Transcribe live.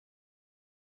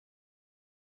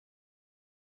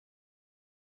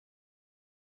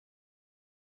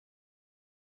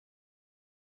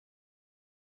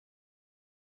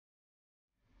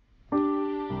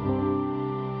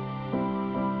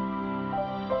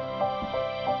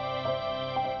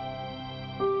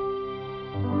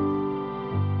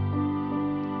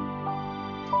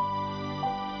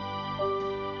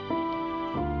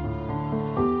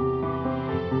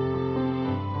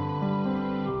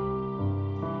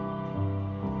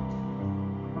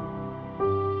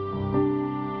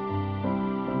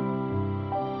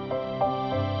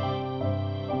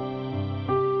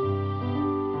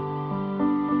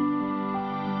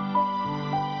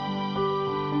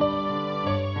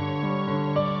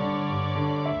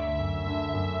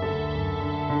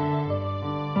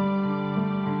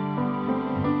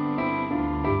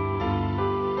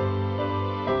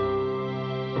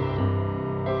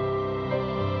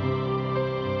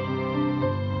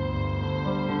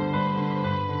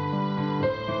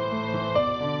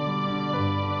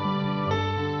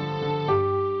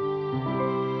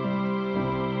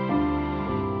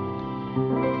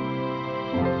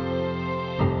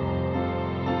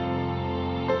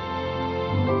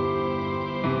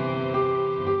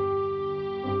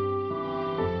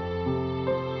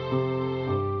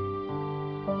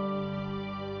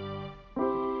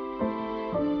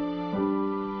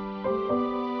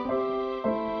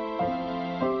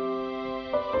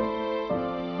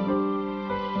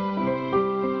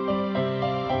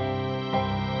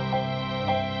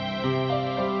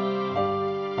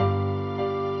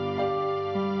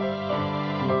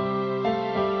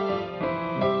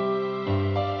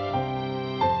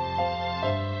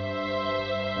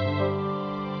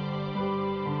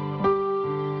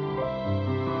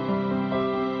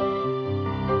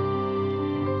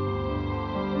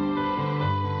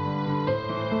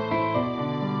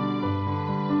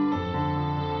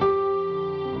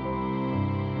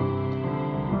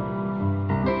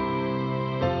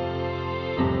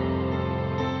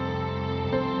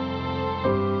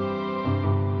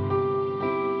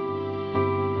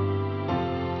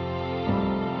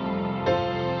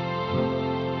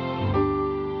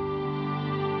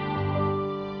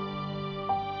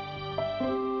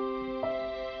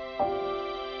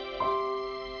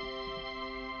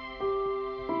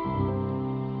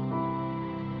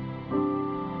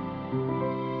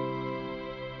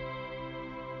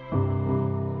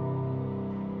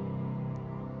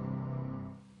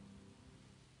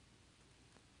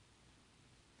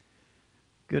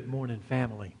Good morning,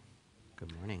 family.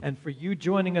 Good morning. And for you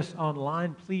joining us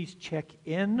online, please check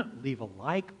in, leave a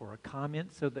like or a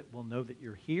comment so that we'll know that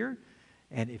you're here.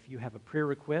 And if you have a prayer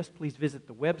request, please visit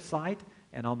the website,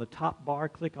 and on the top bar,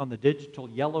 click on the digital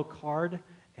yellow card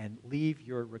and leave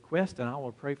your request, and I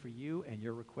will pray for you and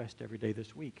your request every day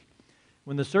this week.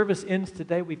 When the service ends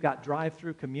today, we've got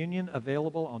drive-through communion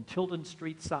available on Tilden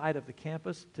Street side of the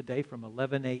campus today from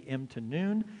 11 a.m. to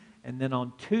noon. And then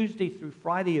on Tuesday through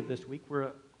Friday of this week,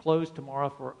 we're closed tomorrow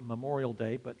for Memorial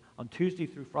Day, but on Tuesday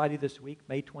through Friday this week,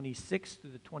 May 26th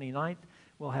through the 29th,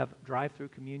 we'll have drive-through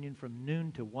communion from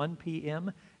noon to 1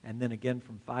 p.m. and then again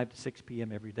from 5 to 6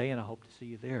 p.m. every day, and I hope to see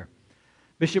you there.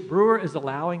 Bishop Brewer is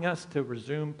allowing us to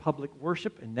resume public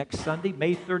worship, and next Sunday,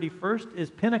 May 31st, is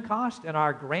Pentecost and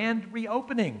our grand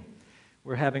reopening.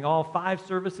 We're having all 5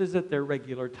 services at their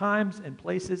regular times and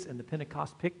places, and the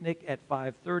Pentecost picnic at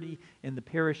 5:30 in the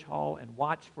parish hall, and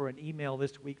watch for an email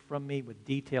this week from me with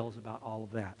details about all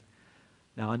of that.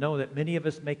 Now, I know that many of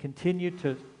us may continue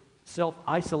to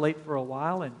self-isolate for a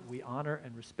while, and we honor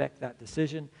and respect that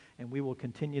decision, and we will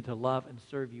continue to love and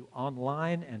serve you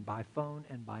online and by phone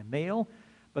and by mail.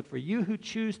 But for you who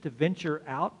choose to venture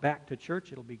out back to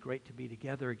church, it'll be great to be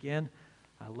together again.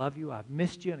 I love you, I've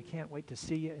missed you, and I can't wait to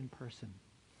see you in person.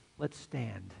 Let's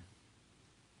stand.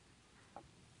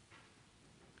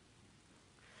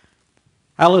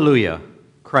 Hallelujah.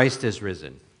 Christ is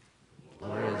risen.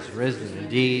 Lord is risen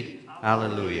indeed.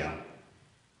 Hallelujah.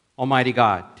 Almighty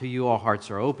God, to you all hearts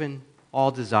are open,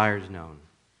 all desires known.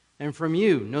 And from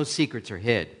you no secrets are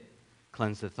hid.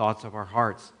 Cleanse the thoughts of our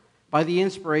hearts by the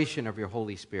inspiration of your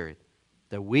Holy Spirit,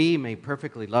 that we may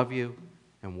perfectly love you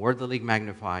and worthily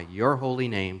magnify your holy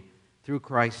name through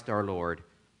Christ our Lord.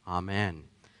 Amen.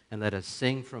 And let us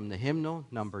sing from the hymnal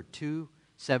number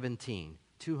 217.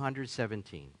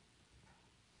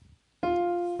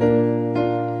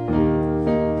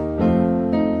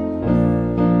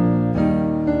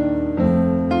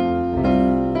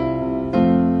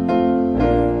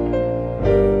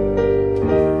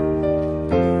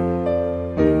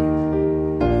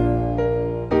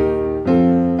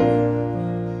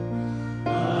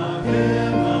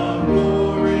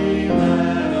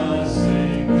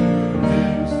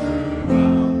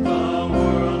 Throughout the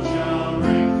world shall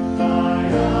ring thy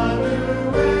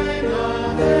hallelujah.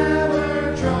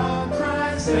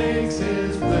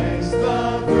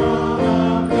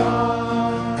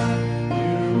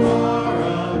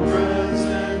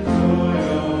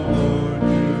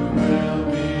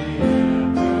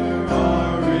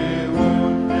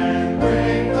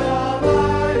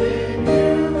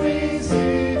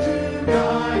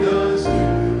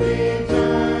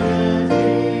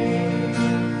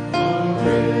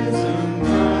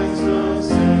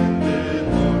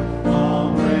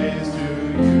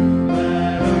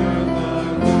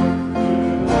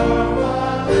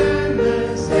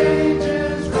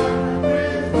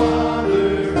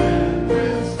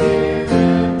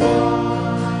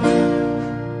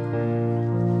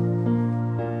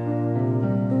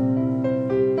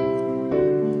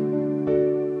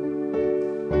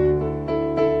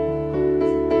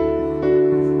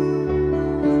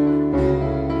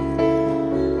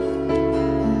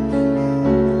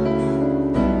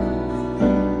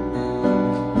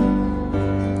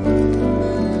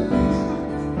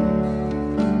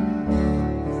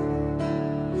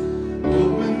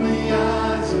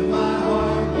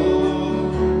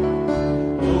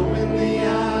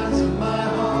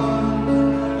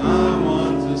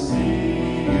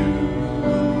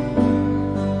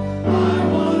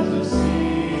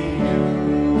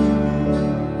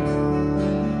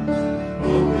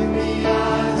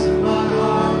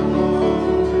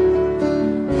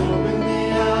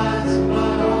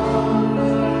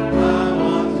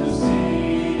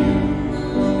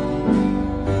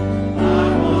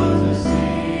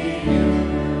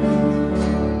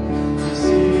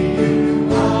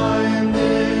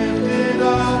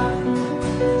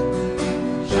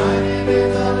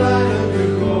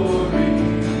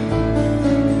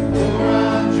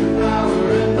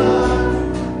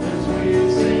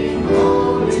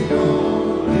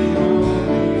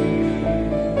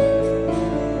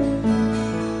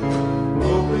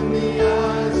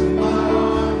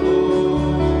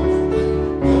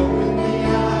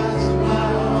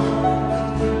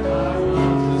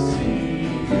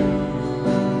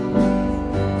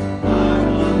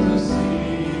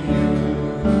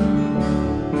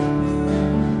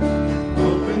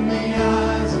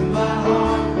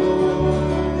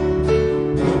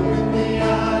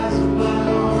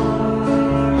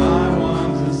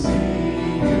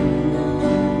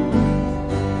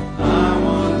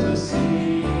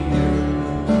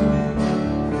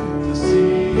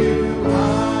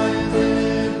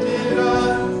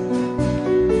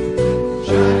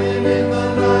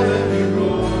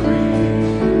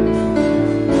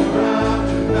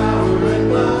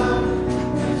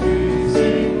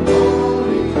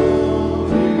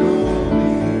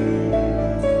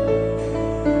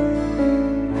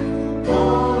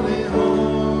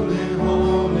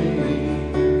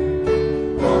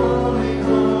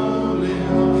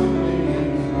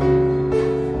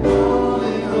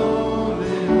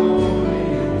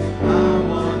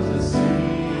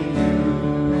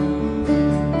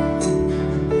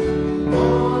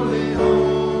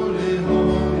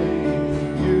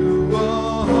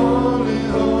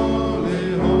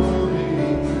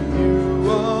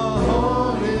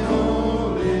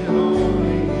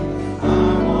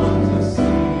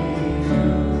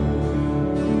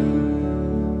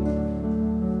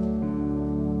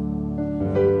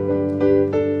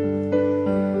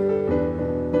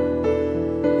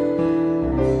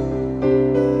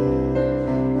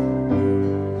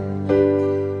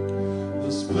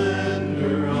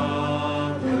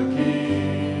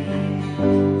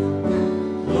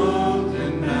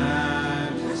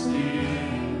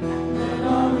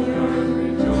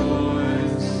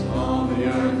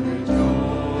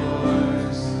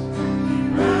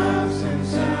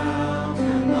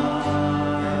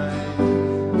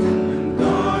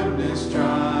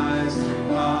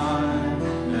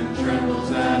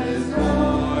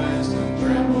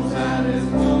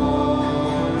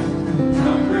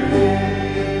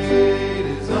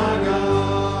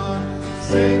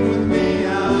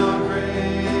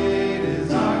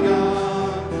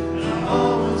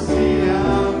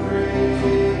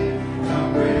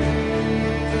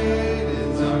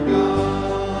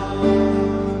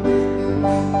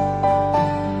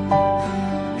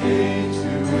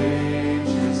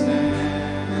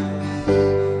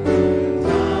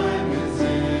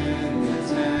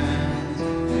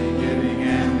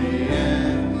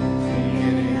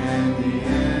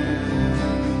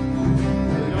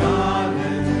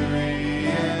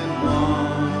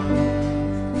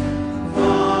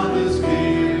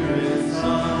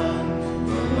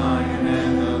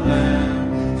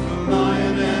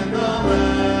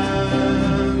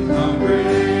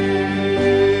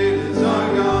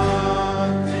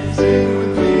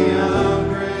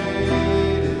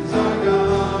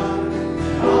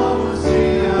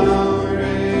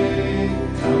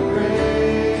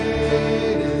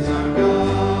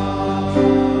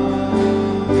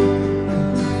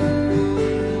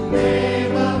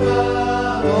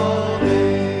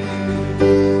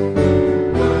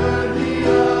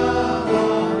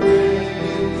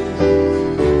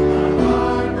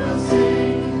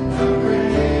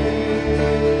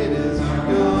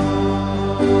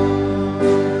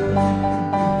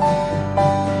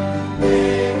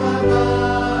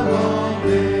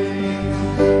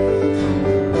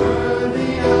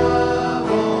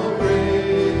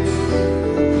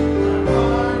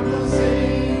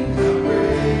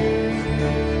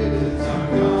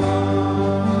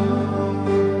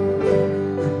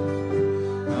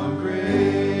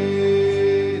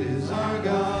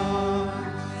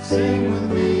 Sing with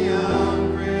me, how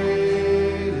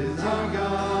great is our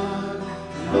God,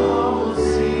 and all will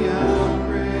see how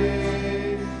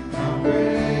great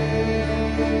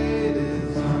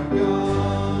is our God.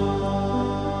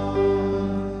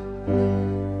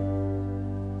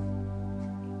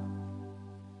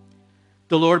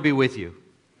 The Lord be with you.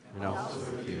 And also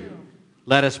with you.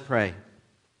 Let us pray.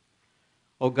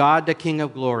 O God, the King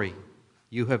of glory,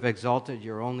 you have exalted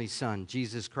your only Son,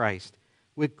 Jesus Christ,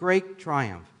 with great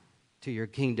triumph to your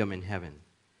kingdom in heaven.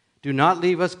 Do not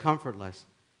leave us comfortless,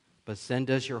 but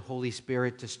send us your Holy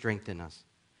Spirit to strengthen us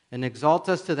and exalt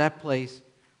us to that place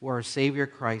where our Savior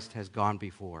Christ has gone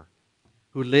before,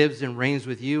 who lives and reigns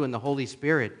with you in the Holy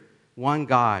Spirit, one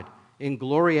God, in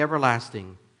glory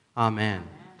everlasting. Amen.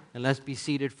 And let's be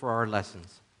seated for our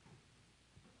lessons.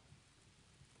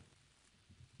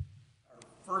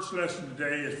 First lesson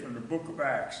today is from the book of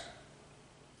Acts,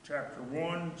 chapter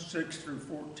 1, 6 through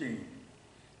 14.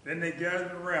 Then they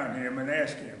gathered around him and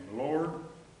asked him, Lord,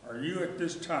 are you at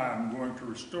this time going to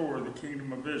restore the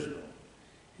kingdom of Israel?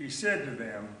 He said to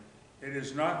them, it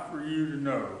is not for you to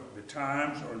know the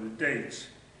times or the dates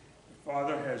the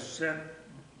Father has set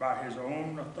by his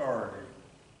own authority,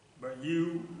 but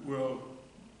you will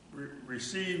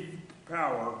receive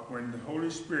power when the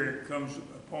Holy Spirit comes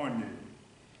upon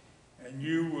you. And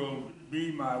you will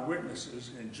be my witnesses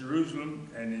in Jerusalem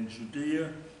and in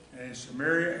Judea and in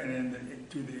Samaria and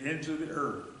to the ends of the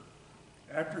earth.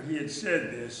 After he had said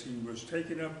this, he was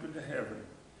taken up into heaven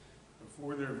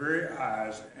before their very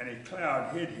eyes, and a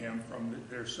cloud hid him from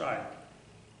their sight.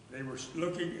 They were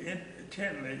looking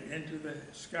intently into the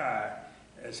sky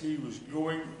as he was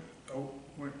going,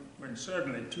 when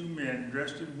suddenly two men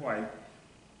dressed in white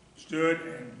stood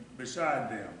beside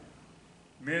them.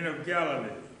 Men of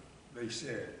Galilee, they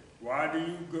said, why do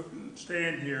you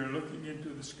stand here looking into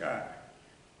the sky?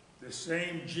 The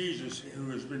same Jesus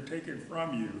who has been taken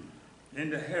from you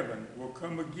into heaven will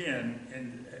come again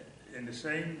in the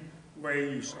same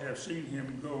way you have seen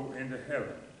him go into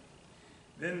heaven.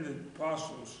 Then the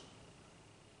apostles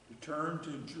returned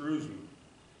to Jerusalem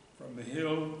from the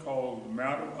hill called the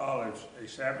Mount of Olives, a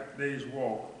Sabbath day's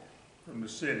walk from the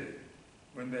city.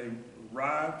 When they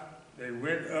arrived, they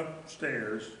went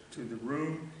upstairs to the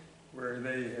room where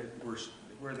they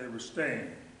were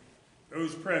staying.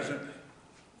 Those present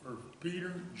were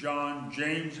Peter, John,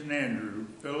 James, and Andrew,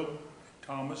 Philip,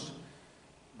 Thomas,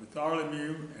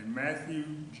 Bartholomew, and Matthew,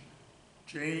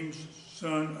 James,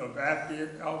 son of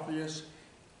Alphaeus,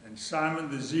 and Simon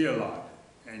the Zealot,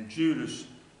 and Judas,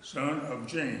 son of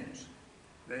James.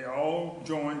 They all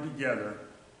joined together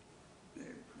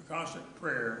in constant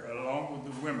prayer along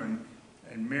with the women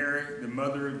and Mary, the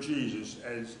mother of Jesus,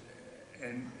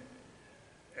 and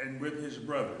with his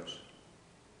brothers.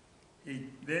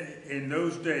 In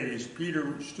those days,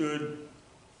 Peter stood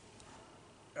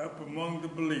up among the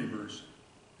believers,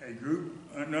 a group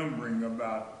numbering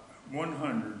about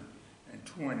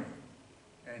 120.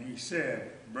 And he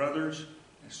said, brothers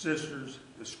and sisters,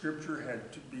 the scripture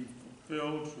had to be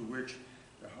fulfilled to which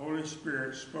the Holy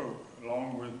Spirit spoke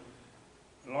long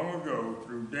ago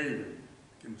through David,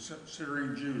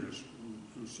 considering Judas,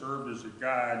 who served as a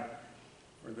guide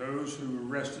for those who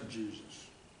arrested Jesus.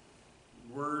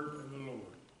 Word of the Lord.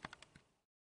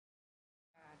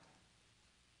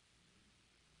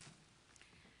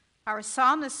 Our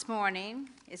psalm this morning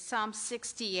is Psalm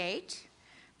 68,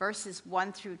 verses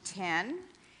 1 through 10.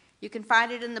 You can find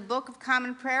it in the Book of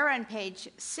Common Prayer on page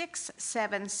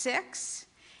 676.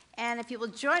 And if you will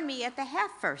join me at the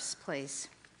half verse, please.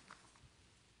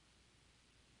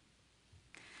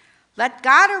 Let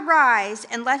God arise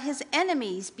and let his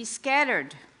enemies be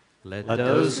scattered. Let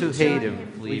those who hate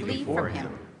him flee before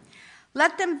him.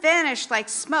 Let them vanish like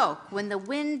smoke when the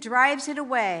wind drives it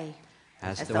away.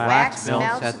 As the wax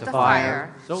melts at the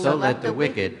fire, so let the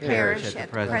wicked perish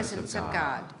at the presence of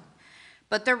God.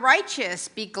 But the righteous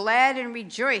be glad and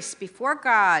rejoice before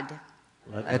God.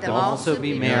 Let them also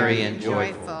be merry and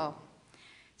joyful.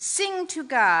 Sing to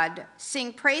God,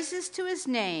 sing praises to his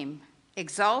name.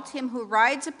 Exalt him who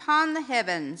rides upon the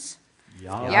heavens.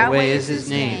 Yahweh is his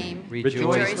name.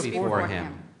 Rejoice before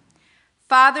him.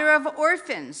 Father of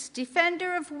orphans,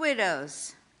 defender of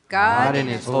widows. God in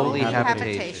his holy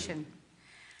habitation.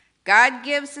 God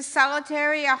gives the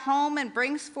solitary a home and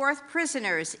brings forth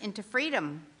prisoners into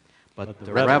freedom. But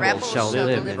the rebels shall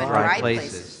live in dry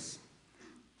places.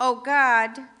 O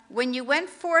God, when you went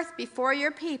forth before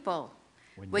your people,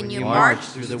 when you marched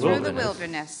through the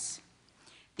wilderness,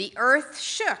 the earth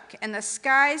shook and the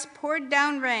skies poured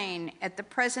down rain at the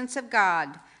presence of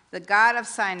God, the God of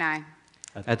Sinai.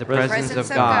 At the presence of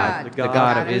God, the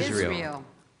God of Israel.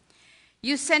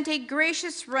 You sent a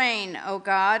gracious rain, O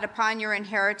God, upon your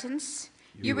inheritance.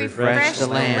 You refreshed the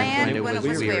land when it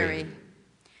was weary.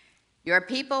 Your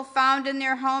people found in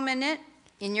their home in it.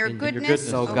 In your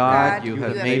goodness, O O God, God, you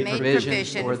have made made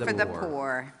provision for for the the poor.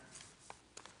 poor.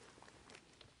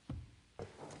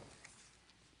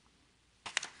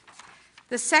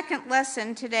 The second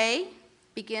lesson today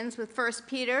begins with 1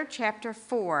 Peter chapter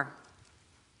 4,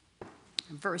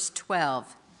 verse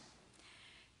 12.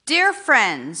 Dear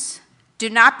friends, do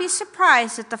not be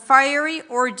surprised at the fiery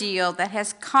ordeal that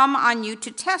has come on you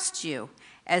to test you,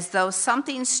 as though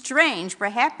something strange were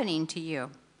happening to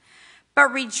you.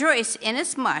 But rejoice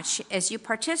inasmuch as you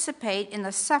participate in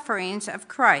the sufferings of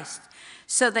Christ,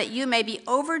 so that you may be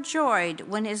overjoyed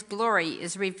when his glory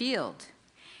is revealed.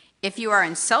 If you are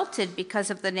insulted because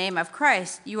of the name of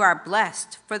Christ, you are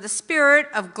blessed, for the Spirit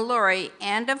of glory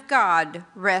and of God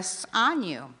rests on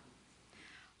you.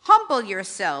 Humble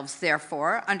yourselves,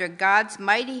 therefore, under God's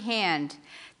mighty hand,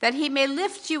 that he may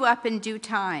lift you up in due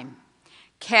time.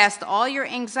 Cast all your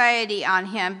anxiety on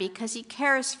him because he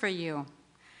cares for you.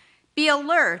 Be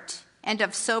alert and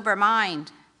of sober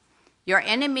mind. Your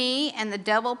enemy and the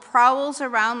devil prowls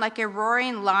around like a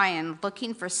roaring lion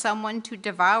looking for someone to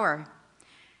devour.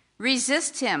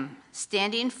 Resist him,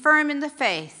 standing firm in the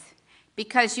faith,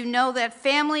 because you know that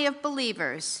family of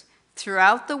believers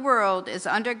throughout the world is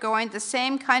undergoing the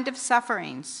same kind of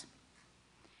sufferings.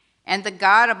 And the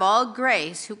God of all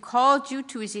grace, who called you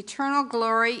to his eternal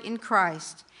glory in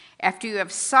Christ, after you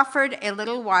have suffered a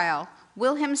little while,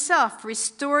 will himself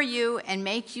restore you and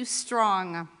make you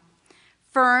strong,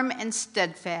 firm and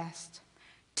steadfast.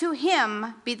 To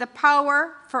him be the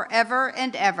power forever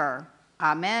and ever.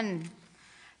 Amen.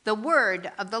 The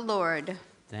word of the Lord.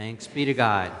 Thanks be to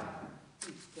God.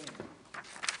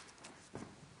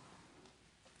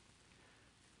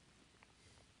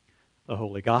 The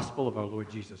Holy Gospel of our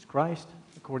Lord Jesus Christ,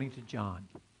 according to John.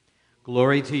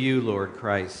 Glory to you, Lord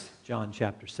Christ. John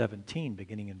chapter 17,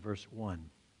 beginning in verse 1.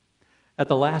 At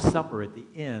the Last Supper at the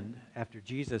end, after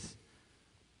Jesus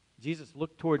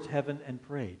looked towards heaven and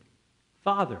prayed,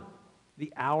 Father,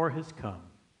 the hour has come.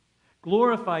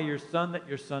 Glorify your Son, that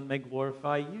your Son may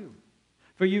glorify you.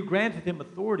 For you granted him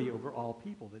authority over all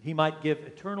people, that he might give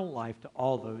eternal life to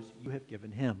all those you have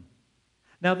given him.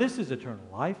 Now this is eternal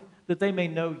life, that they may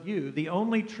know you, the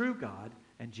only true God,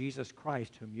 and Jesus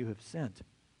Christ, whom you have sent.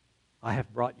 I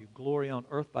have brought you glory on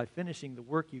earth by finishing the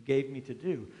work you gave me to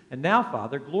do. And now,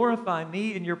 Father, glorify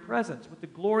me in your presence with the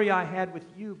glory I had with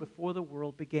you before the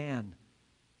world began.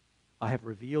 I have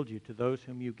revealed you to those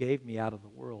whom you gave me out of the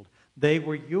world. They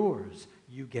were yours.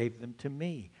 You gave them to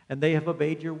me, and they have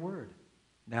obeyed your word.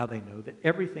 Now they know that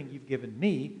everything you've given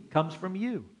me comes from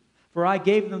you. For I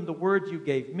gave them the words you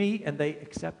gave me, and they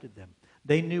accepted them.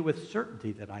 They knew with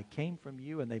certainty that I came from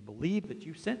you, and they believed that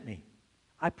you sent me.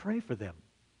 I pray for them.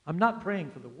 I'm not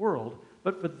praying for the world,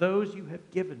 but for those you have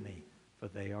given me, for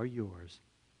they are yours.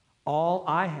 All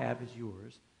I have is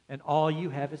yours, and all you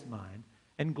have is mine,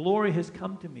 and glory has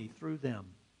come to me through them.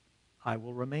 I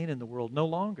will remain in the world no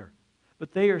longer,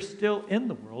 but they are still in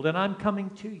the world, and I'm coming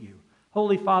to you.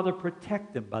 Holy Father,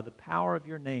 protect them by the power of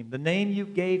your name, the name you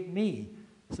gave me,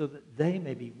 so that they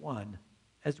may be one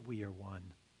as we are one.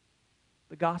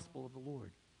 The Gospel of the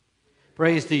Lord.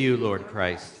 Praise to you, Lord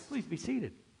Christ. Please be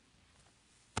seated.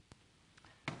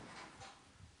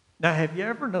 Now, have you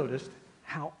ever noticed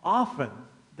how often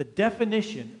the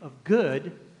definition of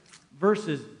good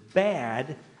versus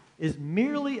bad is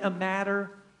merely a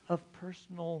matter of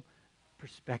personal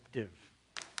perspective?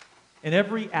 In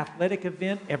every athletic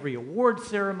event, every award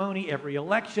ceremony, every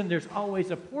election, there's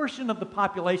always a portion of the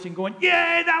population going,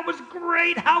 yay, that was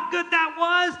great, how good that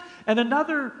was, and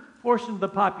another portion of the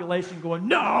population going,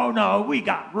 no, we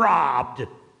got robbed.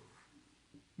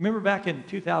 Remember back in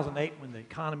 2008 when the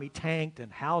economy tanked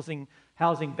and housing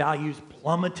values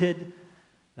plummeted?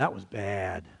 That was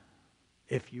bad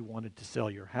if you wanted to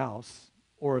sell your house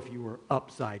or if you were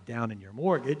upside down in your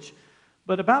mortgage.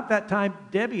 But about that time,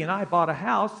 Debbie and I bought a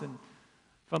house, and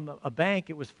from a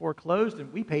bank, it was foreclosed,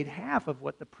 and we paid half of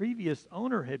what the previous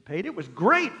owner had paid. It was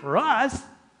great for us.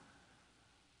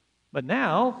 But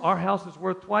now, our house is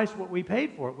worth twice what we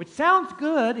paid for it, which sounds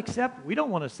good, except we don't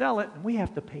want to sell it, and we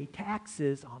have to pay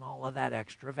taxes on all of that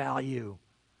extra value.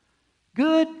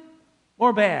 Good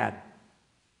or bad?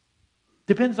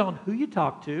 Depends on who you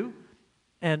talk to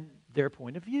and their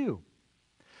point of view.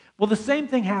 Well, the same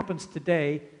thing happens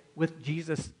today with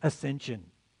Jesus' ascension.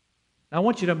 Now, I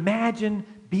want you to imagine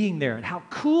being there and how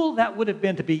cool that would have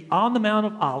been to be on the Mount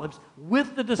of Olives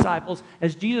with the disciples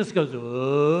as Jesus goes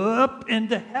up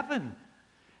into heaven.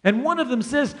 And one of them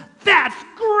says, "That's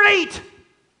great!"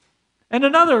 And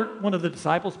another one of the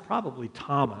disciples, probably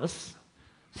Thomas,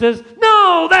 says,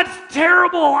 "No, that's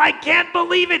terrible. I can't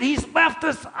believe it. He's left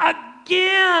us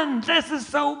again. This is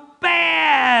so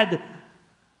bad."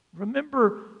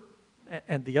 Remember,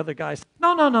 and the other guy says,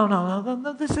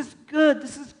 no, this is good.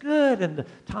 This is good. And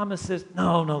Thomas says,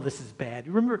 no, this is bad.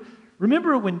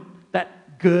 Remember when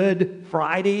that Good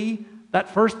Friday,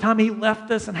 that first time he left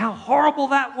us and how horrible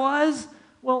that was?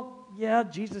 Well, yeah,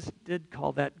 Jesus did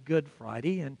call that Good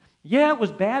Friday. And yeah, it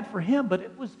was bad for him, but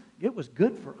it was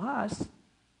good for us.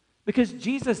 Because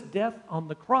Jesus' death on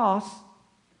the cross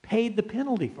paid the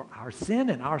penalty for our sin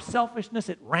and our selfishness.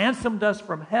 It ransomed us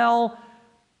from hell.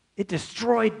 It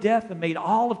destroyed death and made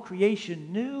all of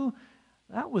creation new.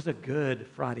 That was a good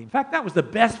Friday. In fact, that was the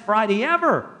best Friday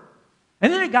ever.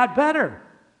 And then it got better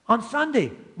on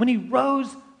Sunday when he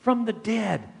rose from the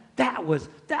dead. That was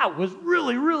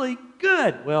really, really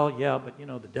good. Well, yeah, but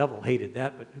the devil hated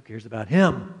that, but who cares about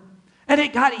him? And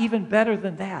it got even better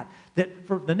than that. That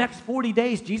for the next 40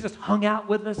 days, Jesus hung out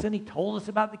with us and he told us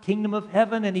about the kingdom of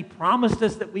heaven and he promised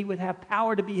us that we would have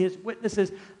power to be his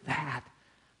witnesses.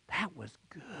 That was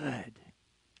good.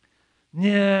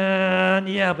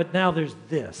 Yeah, but now there's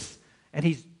this. And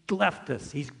he's left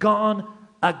us. He's gone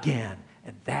again.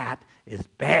 And that is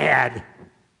bad.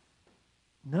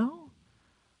 No,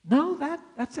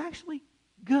 that's actually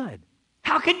good.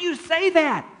 How can you say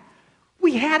that?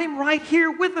 We had him right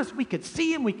here with us. We could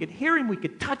see him, we could hear him, we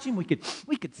could touch him, we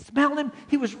could smell him.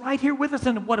 He was right here with us.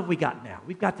 And what have we got now?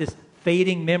 We've got this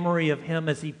fading memory of him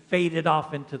as he faded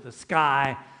off into the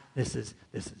sky. This is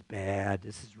bad.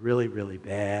 This is really, really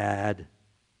bad.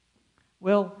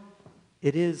 Well,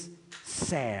 it is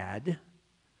sad,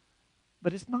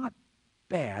 but it's not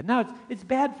bad. Now, it's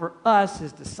bad for us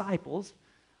as disciples,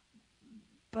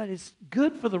 but it's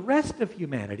good for the rest of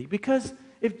humanity, because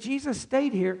if Jesus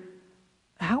stayed here,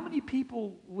 how many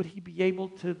people would he be able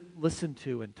to listen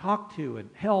to and talk to and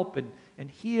help and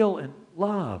heal and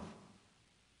love?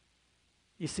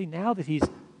 You see, now that he's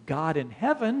God in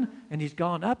heaven and he's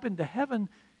gone up into heaven,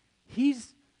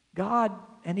 he's God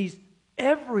and he's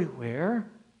everywhere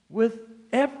with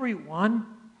everyone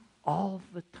all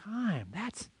the time.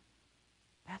 That's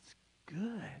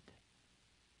good.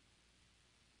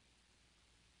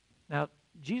 Now,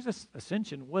 Jesus'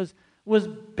 ascension was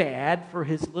bad for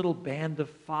his little band of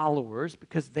followers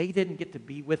because they didn't get to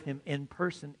be with him in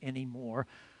person anymore,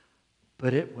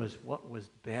 but it was what was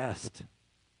best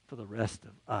for the rest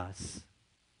of us.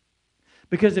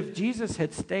 Because if Jesus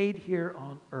had stayed here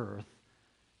on earth,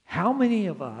 how many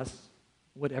of us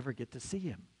would ever get to see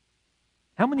him?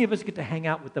 How many of us get to hang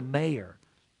out with the mayor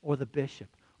or the bishop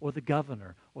or the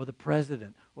governor or the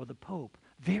president or the pope?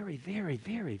 Very, very,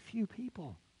 very few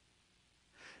people.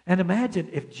 And imagine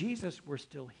if Jesus were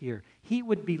still here, he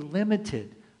would be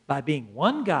limited by being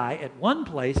one guy at one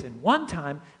place in one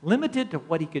time, limited to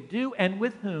what he could do and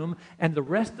with whom, and the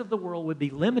rest of the world would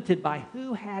be limited by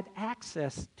who had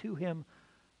access to him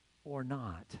or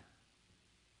not.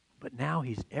 But now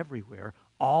he's everywhere,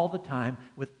 all the time,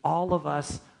 with all of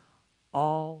us,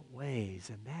 always.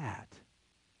 And that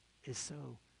is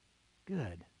so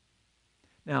good.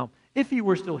 Now, if he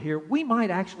were still here, we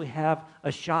might actually have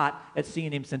a shot at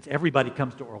seeing him, since everybody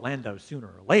comes to Orlando sooner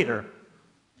or later.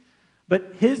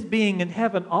 But his being in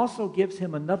heaven also gives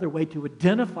him another way to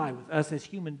identify with us as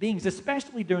human beings,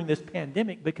 especially during this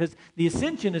pandemic, because the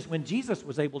ascension is when Jesus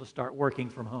was able to start working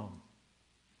from home.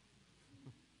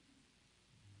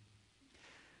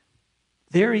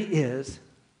 There he is,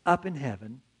 up in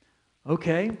heaven.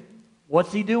 Okay,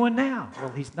 what's he doing now? Well,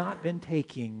 he's not been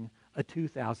taking a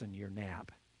 2,000-year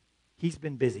nap. He's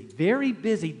been busy, very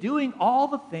busy, doing all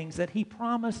the things that he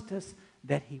promised us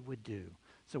that he would do.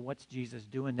 So what's Jesus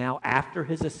doing now after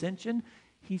his ascension?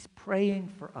 He's praying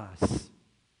for us.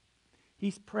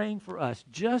 He's praying for us,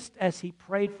 just as he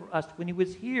prayed for us when he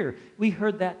was here. We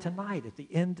heard that tonight at the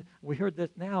end. We heard this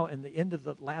now in the end of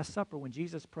the Last Supper when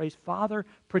Jesus prays, "Father,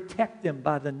 protect them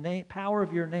by the power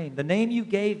of your name, the name you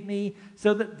gave me,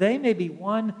 so that they may be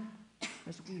one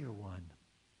as we are one."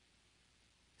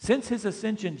 Since his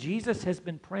ascension, Jesus has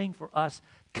been praying for us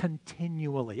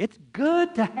continually. It's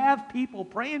good to have people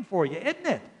praying for you, isn't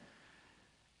it?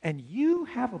 And you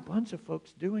have a bunch of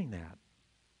folks doing that.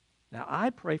 Now, I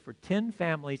pray for 10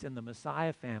 families in the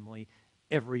Messiah family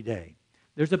every day.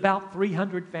 There's about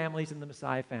 300 families in the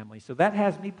Messiah family. So that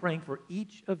has me praying for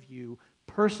each of you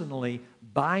personally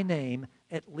by name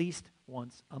at least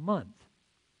once a month.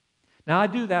 Now, I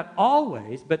do that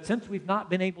always, but since we've not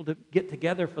been able to get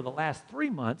together for the last 3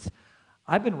 months,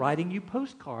 I've been writing you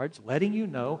postcards, letting you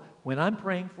know when I'm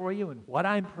praying for you and what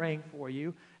I'm praying for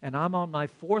you, and I'm on my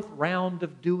 4th round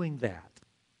of doing that.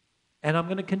 And I'm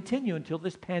going to continue until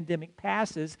this pandemic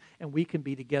passes and we can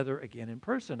be together again in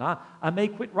person. I may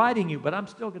quit writing you, but I'm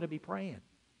still going to be praying.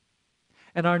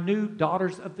 And our new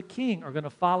Daughters of the King are going to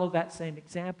follow that same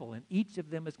example. And each of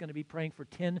them is going to be praying for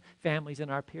 10 families in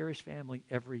our parish family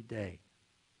every day.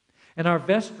 And our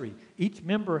vestry, each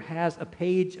member has a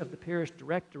page of the parish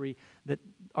directory that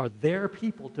are their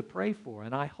people to pray for.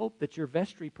 And I hope that your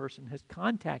vestry person has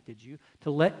contacted you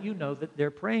to let you know that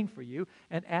they're praying for you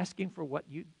and asking for what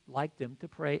you'd like them to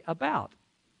pray about.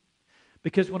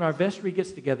 Because when our vestry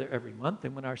gets together every month,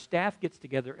 and when our staff gets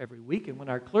together every week, and when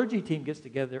our clergy team gets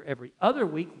together every other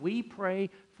week, we pray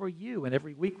for you. And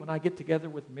every week when I get together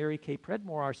with Mary Kay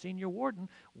Predmore, our senior warden,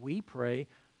 we pray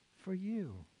for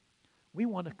you. We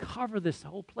want to cover this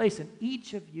whole place and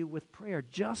each of you with prayer,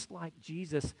 just like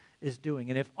Jesus is doing.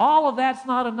 And if all of that's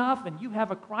not enough and you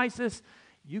have a crisis,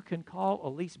 you can call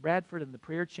Elise Bradford in the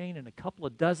prayer chain, and a couple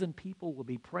of dozen people will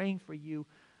be praying for you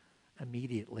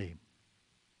immediately.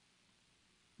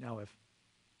 Now, if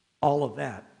all of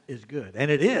that is good,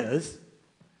 and it is,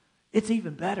 it's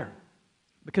even better.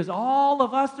 Because all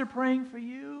of us are praying for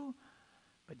you,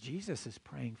 but Jesus is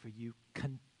praying for you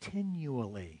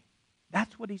continually.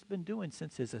 That's what he's been doing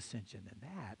since his ascension,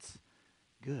 and that's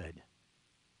good.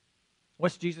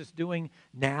 What's Jesus doing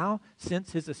now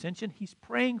since his ascension? He's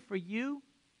praying for you,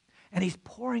 and he's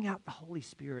pouring out the Holy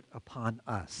Spirit upon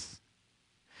us.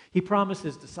 He promised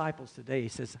his disciples today, he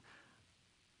says,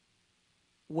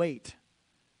 wait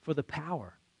for the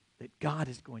power that God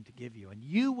is going to give you. And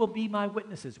you will be my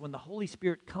witnesses when the Holy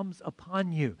Spirit comes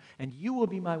upon you. And you will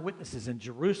be my witnesses in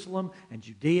Jerusalem and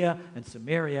Judea and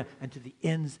Samaria and to the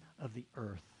ends of the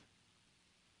earth.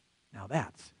 Now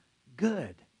that's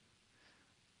good.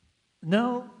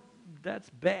 No, that's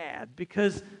bad,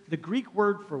 because the Greek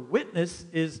word for witness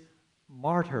is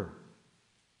martyr.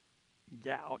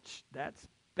 Ouch, that's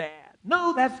bad.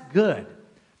 No, that's good.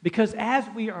 Because as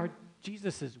we are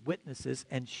Jesus' witnesses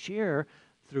and share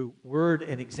through word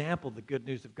and example the good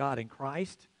news of God in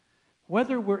Christ,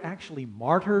 whether we're actually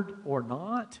martyred or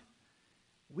not,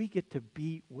 we get to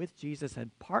be with Jesus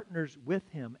and partners with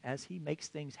him as he makes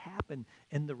things happen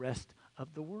in the rest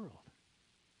of the world.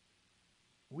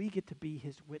 We get to be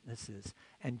his witnesses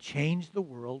and change the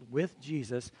world with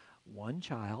Jesus, one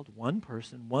child, one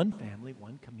person, one family,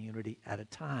 one community at a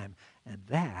time. And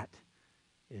that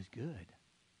is good.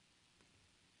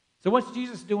 So what's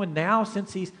Jesus doing now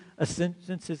since his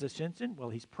ascension?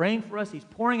 Well, he's praying for us. He's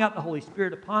pouring out the Holy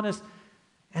Spirit upon us.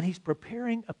 And he's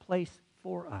preparing a place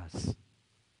for us.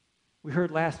 We heard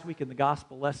last week in the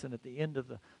gospel lesson at the end of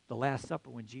the Last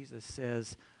Supper when Jesus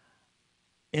says,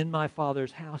 in my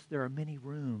Father's house there are many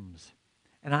rooms.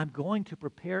 And I'm going to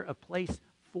prepare a place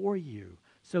for you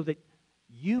so that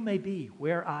you may be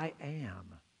where I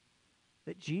am.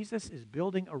 That Jesus is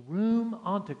building a room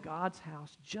onto God's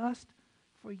house just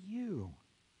for you,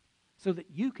 so that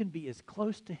you can be as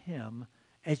close to him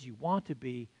as you want to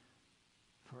be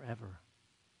forever.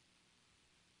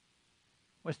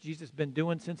 What's Jesus been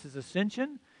doing since his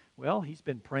ascension? Well, he's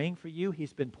been praying for you.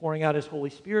 He's been pouring out his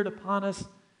Holy Spirit upon us.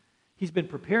 He's been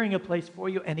preparing a place for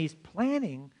you, and he's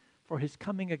planning for his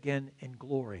coming again in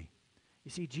glory. You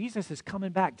see, Jesus is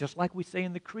coming back, just like we say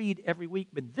in the Creed every week,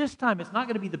 but this time it's not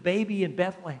going to be the baby in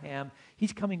Bethlehem.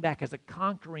 He's coming back as a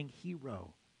conquering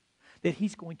hero. That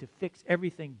he's going to fix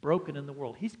everything broken in the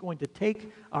world. He's going to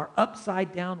take our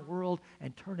upside-down world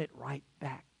and turn it right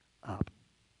back up.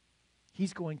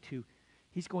 He's going to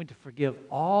forgive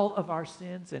all of our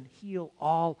sins and heal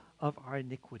all of our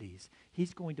iniquities.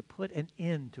 He's going to put an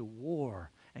end to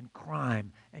war and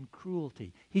crime and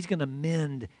cruelty. He's going to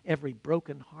mend every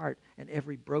broken heart and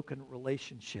every broken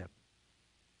relationship.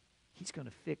 He's going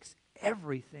to fix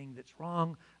everything that's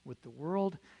wrong with the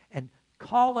world and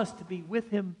call us to be with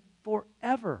him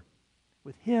forever,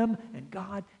 with him and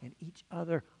God and each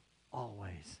other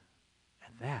always.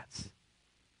 And that's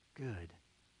good.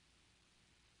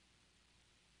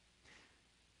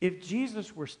 If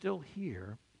Jesus were still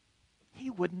here,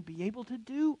 he wouldn't be able to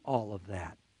do all of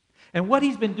that. And what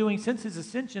he's been doing since his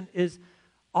ascension is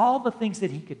all the things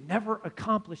that he could never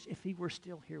accomplish if he were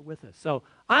still here with us. So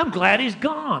I'm glad he's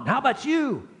gone. How about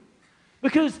you?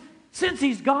 Because since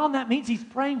he's gone, that means he's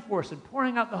praying for us and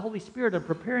pouring out the Holy Spirit and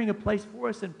preparing a place for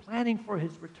us and planning for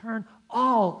his return.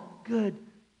 All good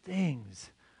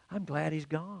things. I'm glad he's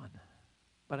gone.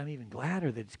 But I'm even gladder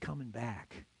that he's coming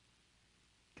back.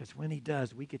 Because when he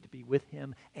does, we get to be with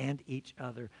him and each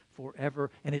other forever.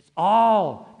 And it's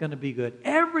all going to be good.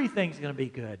 Everything's going to be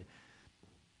good.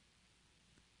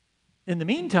 In the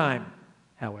meantime,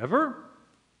 however,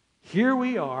 here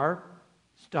we are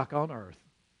stuck on earth,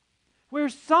 where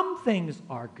some things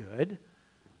are good,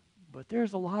 But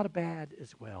there's a lot of bad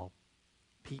as well.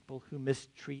 People who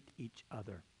mistreat each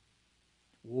other.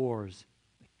 Wars,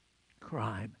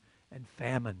 crime, and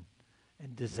famine,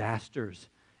 and disasters,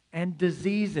 and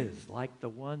diseases like the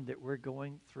one that we're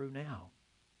going through now.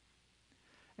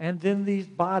 And then these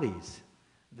bodies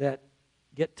that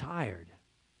get tired,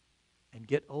 and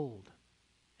get old,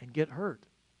 and get hurt,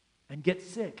 and get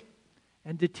sick,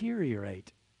 and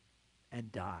deteriorate,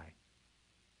 and die.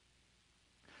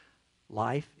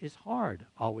 Life is hard,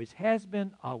 always has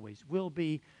been, always will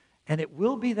be, and it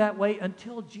will be that way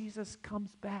until Jesus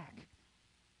comes back.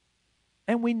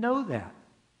 And we know that.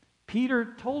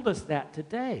 Peter told us that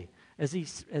today as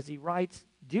he writes,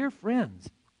 "Dear friends,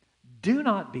 do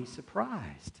not be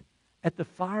surprised at the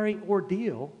fiery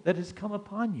ordeal that has come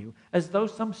upon you, as though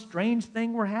some strange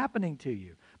thing were happening to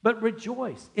you. But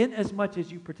rejoice inasmuch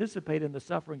as you participate in the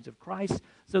sufferings of Christ,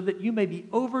 so that you may be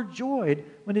overjoyed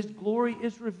when his glory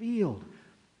is revealed."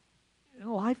 You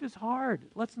know, life is hard.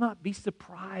 Let's not be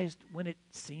surprised when it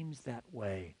seems that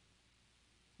way.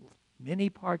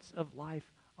 Many parts of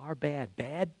life are bad.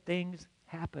 Bad things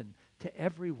happen to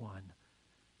everyone.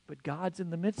 But God's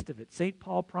in the midst of it. St.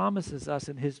 Paul promises us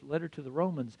in his letter to the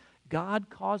Romans, God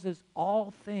causes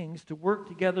all things to work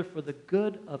together for the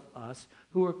good of us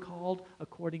who are called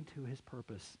according to his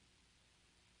purpose.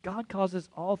 God causes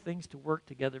all things to work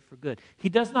together for good. He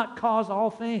does not cause all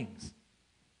things,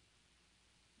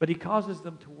 but he causes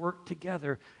them to work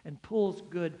together and pulls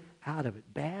good out of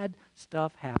it. Bad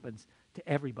stuff happens to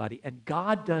everybody, and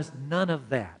God does none of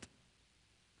that.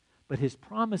 But his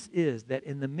promise is that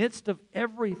in the midst of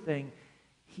everything,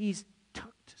 he's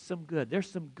tucked some good. There's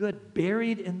some good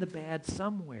buried in the bad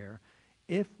somewhere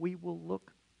if we will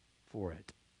look for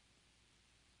it.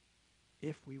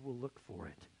 If we will look for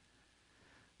it.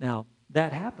 Now,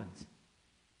 that happens.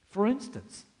 For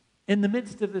instance, in the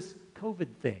midst of this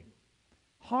COVID thing,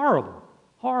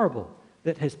 horrible,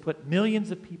 that has put millions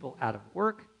of people out of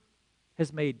work,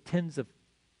 has made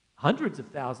hundreds of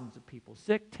thousands of people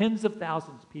sick. Tens of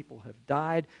thousands of people have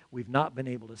died. We've not been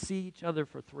able to see each other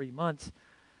for 3 months.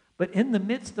 But in the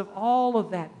midst of all of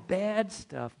that bad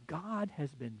stuff, God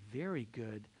has been very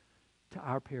good to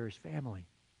our parish family.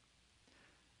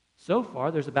 So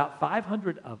far, there's about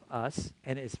 500 of us,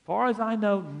 and as far as I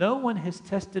know, no one has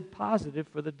tested positive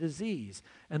for the disease.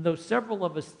 And though several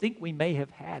of us think we may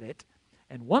have had it,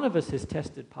 and one of us has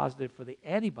tested positive for the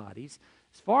antibodies,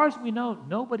 as far as we know,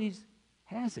 nobody's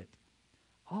has it.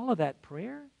 All of that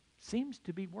prayer seems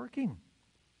to be working.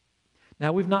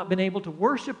 Now, we've not been able to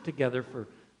worship together for a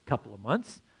couple of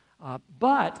months,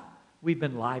 but we've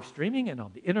been live streaming and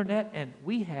on the internet, and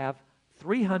we have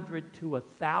 300 to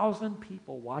 1,000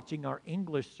 people watching our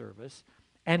English service,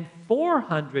 and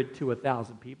 400 to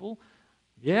 1,000 people,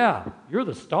 yeah, you're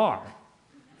the star,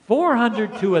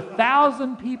 400 to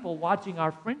 1,000 people watching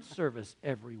our French service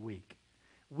every week.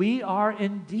 We are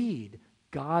indeed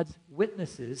God's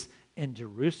witnesses in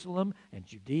Jerusalem and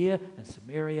Judea and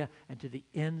Samaria and to the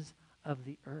ends of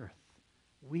the earth.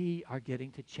 We are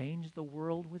getting to change the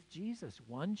world with Jesus.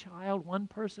 One child, one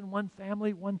person, one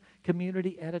family, one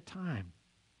community at a time.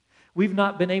 We've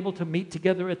not been able to meet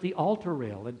together at the altar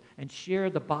rail and share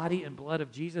the body and blood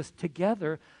of Jesus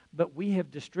together, but we have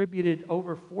distributed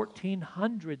over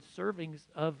 1,400 servings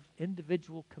of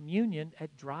individual communion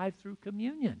at drive-through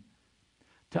communion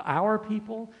to our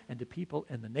people and to people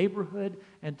in the neighborhood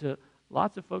and to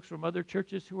lots of folks from other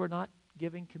churches who are not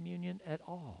giving communion at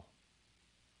all.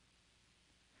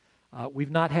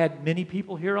 We've not had many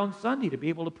people here on Sunday to be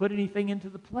able to put anything into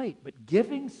the plate, but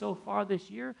giving so far this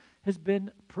year has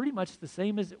been pretty much the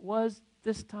same as it was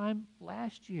this time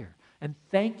last year. And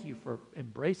thank you for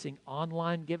embracing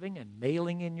online giving and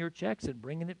mailing in your checks and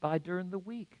bringing it by during the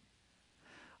week.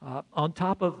 On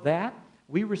top of that,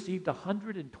 we received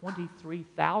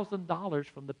 $123,000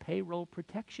 from the Payroll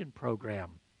Protection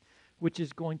Program, which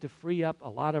is going to free up a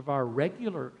lot of our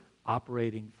regular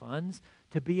operating funds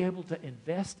to be able to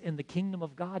invest in the kingdom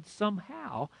of God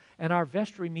somehow. And our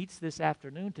vestry meets this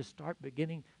afternoon to start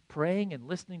beginning praying and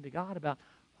listening to God about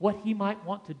what he might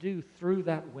want to do through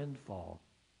that windfall.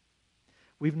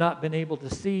 We've not been able to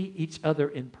see each other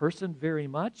in person very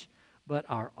much, but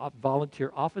our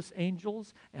volunteer office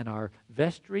angels and our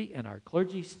vestry and our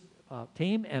clergy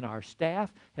team and our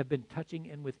staff have been touching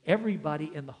in with everybody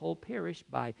in the whole parish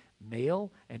by mail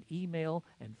and email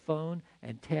and phone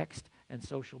and text and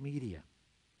social media.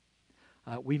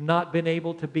 We've not been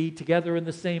able to be together in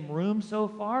the same room so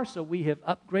far, so we have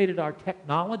upgraded our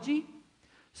technology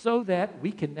so that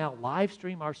we can now live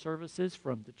stream our services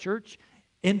from the church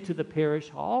into the parish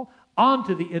hall,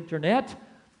 onto the internet,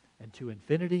 and to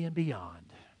infinity and beyond.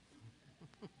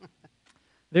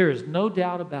 There is no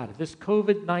doubt about it. This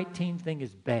COVID-19 thing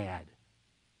is bad.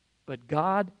 But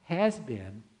God has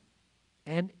been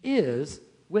and is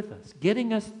with us,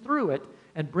 getting us through it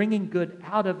and bringing good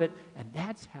out of it. And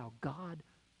that's how God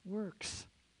works.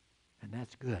 And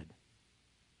that's good.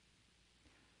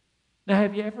 Now,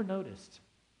 have you ever noticed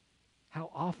how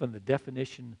often the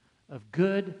definition of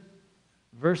good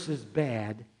versus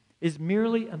bad is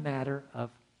merely a matter of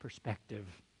perspective?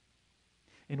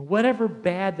 In whatever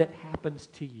bad that happens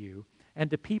to you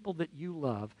and to people that you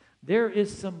love, there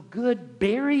is some good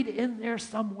buried in there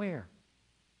somewhere.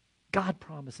 God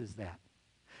promises that.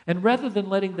 And rather than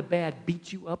letting the bad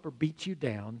beat you up or beat you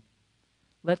down,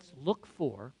 let's look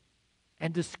for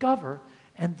and discover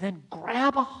and then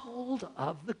grab a hold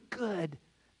of the good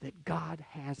that God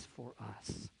has for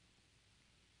us.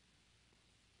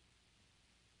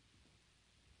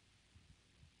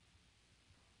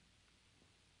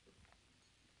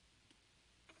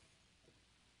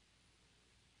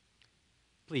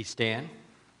 Please stand,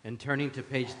 and turning to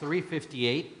page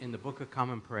 358 in the Book of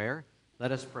Common Prayer,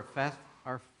 let us profess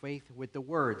our faith with the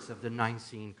words of the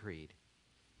Nicene Creed.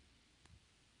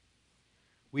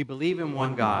 We believe in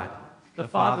one God, the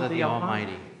Father, the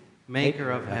Almighty,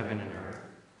 maker of heaven and earth,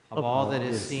 of all that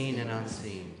is seen and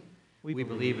unseen. We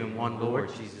believe in one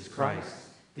Lord Jesus Christ,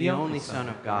 the only Son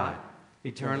of God,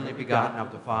 eternally begotten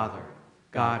of the Father,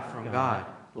 God from God,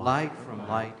 light from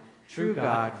light, true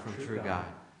God from true God,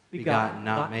 begotten,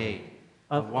 not made,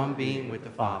 of one being with the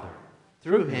Father.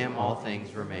 Through him all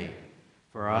things were made.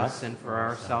 For us and for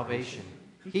our salvation,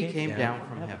 he came down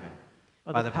from heaven.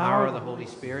 By the power of the Holy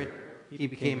Spirit, he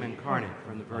became incarnate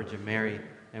from the Virgin Mary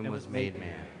and was made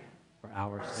man. For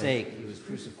our Sake, he was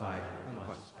crucified on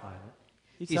Pontius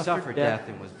Pilate. He suffered death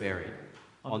and was buried.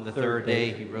 On the third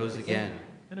day, he rose again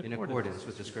in accordance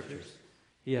with the Scriptures.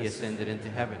 He ascended into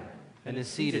heaven and is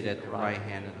seated at the right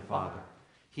hand of the Father.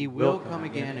 He will come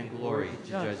again in glory to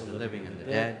judge the living and the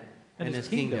dead, and his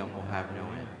kingdom will have no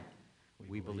end.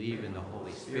 We believe in the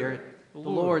Holy Spirit, the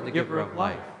Lord, the giver of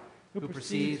life, who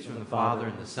proceeds from the Father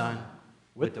and the Son.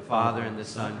 With the Father and the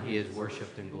Son he is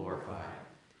worshipped and glorified.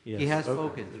 He has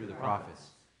spoken through the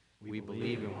prophets. We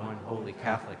believe in one holy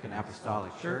Catholic and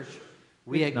apostolic church.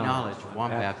 We acknowledge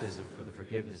one baptism for the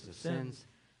forgiveness of sins.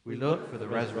 We look for the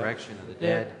resurrection of the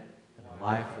dead and the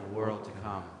life of the world to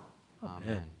come.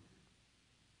 Amen.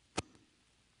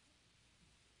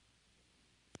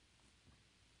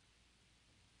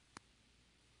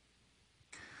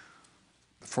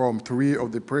 Form 3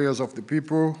 of the prayers of the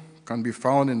people can be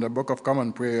found in the Book of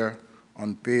Common Prayer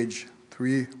on page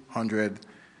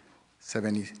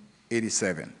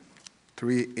 387.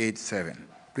 387.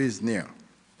 Please kneel.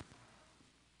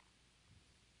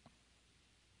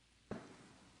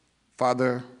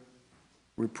 Father,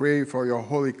 we pray for your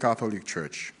holy Catholic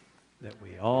Church, that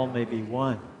we all may be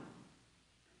one.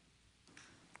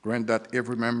 Grant that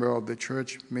every member of the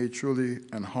church may truly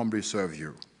and humbly serve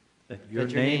you. That your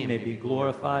name may be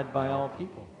glorified by all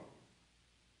people.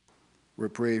 We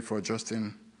pray for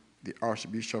Justin, the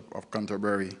Archbishop of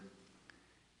Canterbury,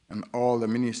 and all the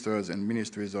ministers and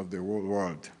ministries of the whole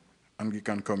world,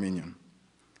 Anglican Communion,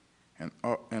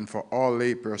 and for all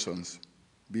lay persons,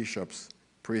 bishops,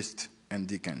 priests, and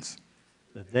deacons.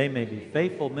 That they may be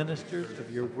faithful ministers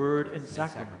of your word and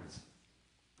sacraments.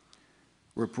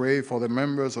 We pray for the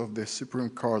members of the Supreme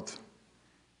Court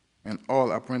and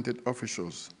all appointed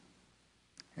officials,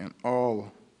 and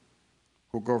all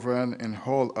who govern and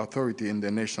hold authority in the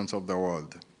nations of the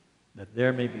world. That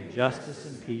there may be justice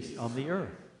and peace on the earth.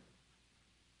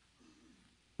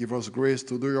 Give us grace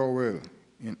to do your will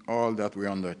in all that we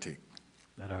undertake.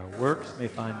 That our works may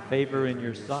find favor in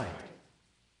your sight.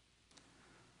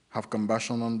 Have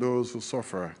compassion on those who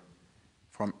suffer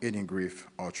from any grief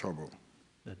or trouble.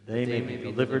 That they may be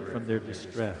delivered from their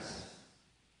distress.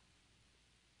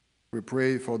 We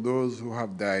pray for those who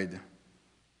have died.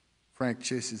 Frank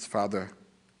Chase's father,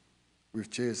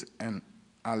 with Chase and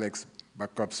Alex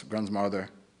Backup's grandmother,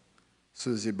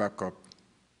 Susie Backup.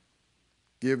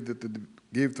 Give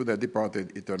to the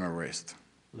departed eternal rest.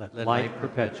 Let light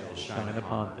perpetual shine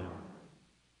upon them.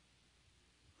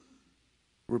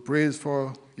 We praise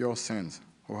for your saints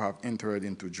who have entered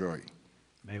into joy.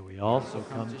 May we also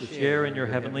come to share in your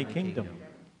heavenly kingdom.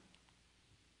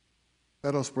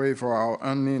 Let us pray for our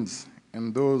own needs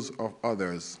and those of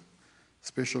others,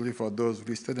 especially for those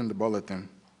listed in the bulletin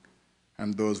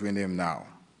and those we name now.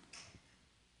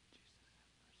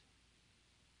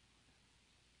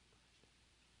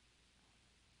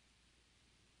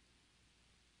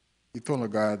 Eternal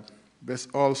God, bless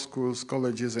all schools,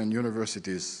 colleges, and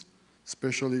universities,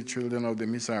 especially children of the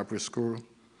Messiah Preschool,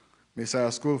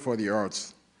 Messiah School for the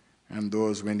Arts, and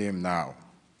those we name now.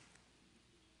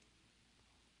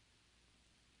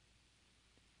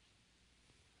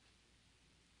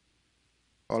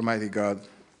 Almighty God,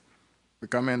 we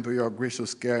commend to your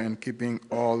gracious care in keeping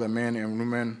all the men and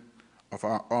women of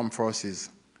our armed forces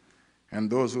and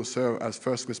those who serve as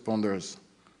first responders,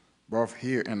 both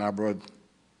here and abroad,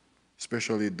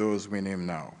 especially those we name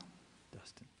now.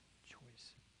 Dustin,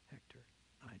 Joyce, Hector,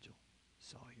 Nigel,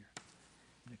 Sawyer,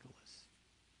 Nicholas,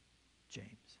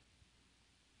 James.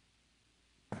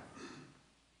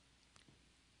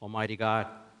 Almighty God,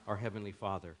 our Heavenly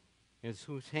Father, in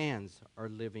whose hands are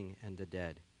living and the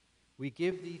dead, we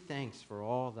give thee thanks for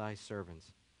all thy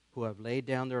servants who have laid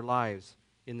down their lives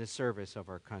in the service of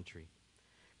our country.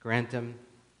 Grant them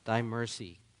thy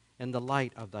mercy and the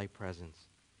light of thy presence,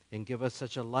 and give us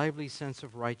such a lively sense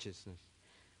of righteousness,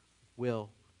 will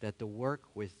that the work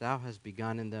which thou hast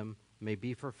begun in them may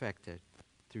be perfected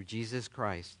through Jesus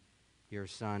Christ, your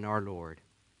Son, our Lord.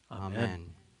 Amen.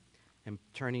 And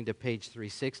turning to page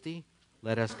 360,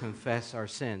 let us confess our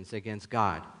sins against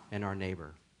God and our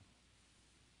neighbor.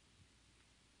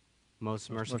 Most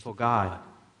merciful God,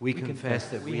 we confess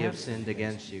that we have sinned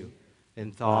against you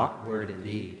in thought, word, and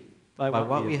deed, by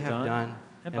what we have done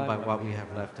and by what we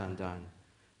have left undone.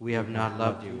 We have not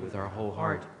loved you with our whole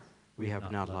heart. We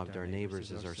have not loved our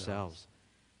neighbors as ourselves.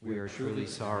 We are truly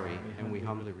sorry, and we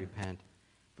humbly repent.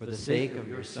 For the sake of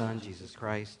your Son, Jesus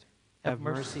Christ, have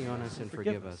mercy on us and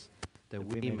forgive us, that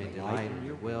we may delight in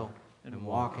your will and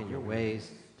walk in your ways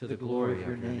to the glory of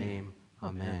your name.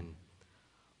 Amen.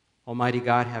 Almighty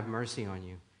God, have mercy on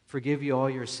you. Forgive you all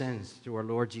your sins through our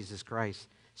Lord Jesus Christ.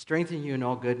 Strengthen you in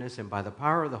all goodness, and by the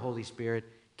power of the Holy Spirit,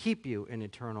 keep you in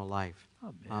eternal life.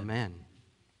 Amen. Amen.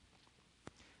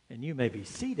 And you may be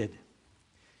seated.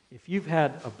 If you've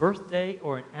had a birthday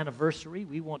or an anniversary,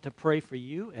 we want to pray for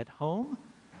you at home.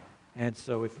 And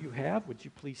so if you have, would you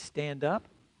please stand up?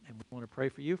 And we want to pray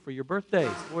for you for your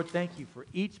birthdays. Lord, thank you for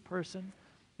each person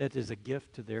that is a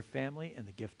gift to their family and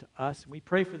the gift to us. And we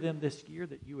pray for them this year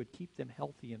that you would keep them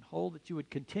healthy and whole, that you would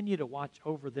continue to watch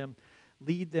over them,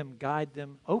 lead them, guide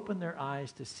them, open their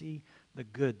eyes to see the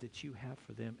good that you have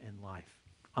for them in life.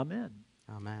 Amen.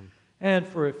 Amen. And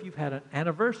for if you've had an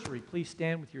anniversary, please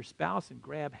stand with your spouse and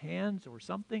grab hands or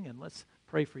something, and let's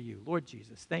pray for you. Lord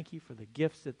Jesus, thank you for the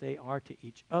gifts that they are to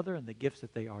each other and the gifts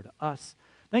that they are to us.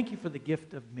 Thank you for the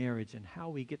gift of marriage and how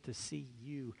we get to see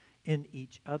you in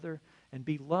each other and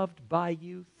be loved by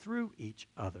you through each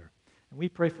other. And we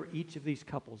pray for each of these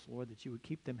couples, Lord, that you would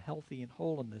keep them healthy and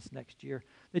whole in this next year,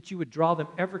 that you would draw them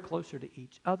ever closer to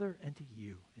each other and to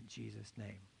you. In Jesus'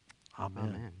 name, amen.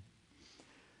 Amen.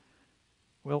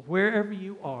 Well, wherever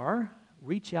you are,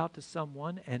 reach out to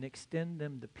someone and extend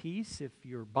them the peace. If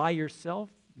you're by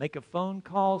yourself, make a phone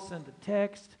call, send a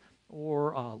text,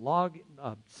 or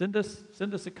send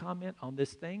us a comment on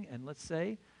this thing, and let's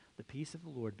say, the peace of the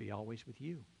Lord be always with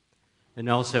you. And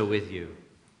also with you.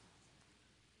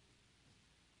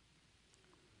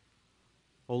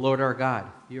 O Lord our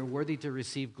God, you are worthy to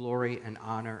receive glory and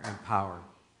honor and power,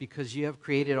 because you have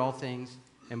created all things,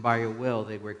 and by your will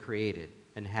they were created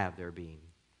and have their being.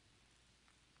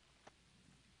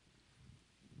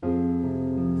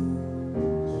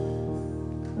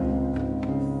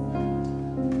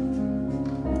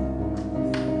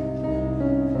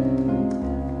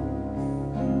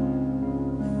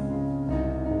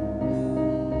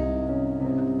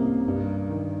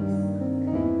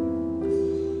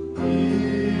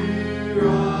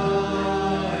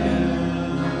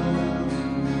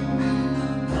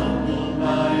 Humbled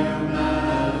by your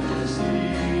majesty.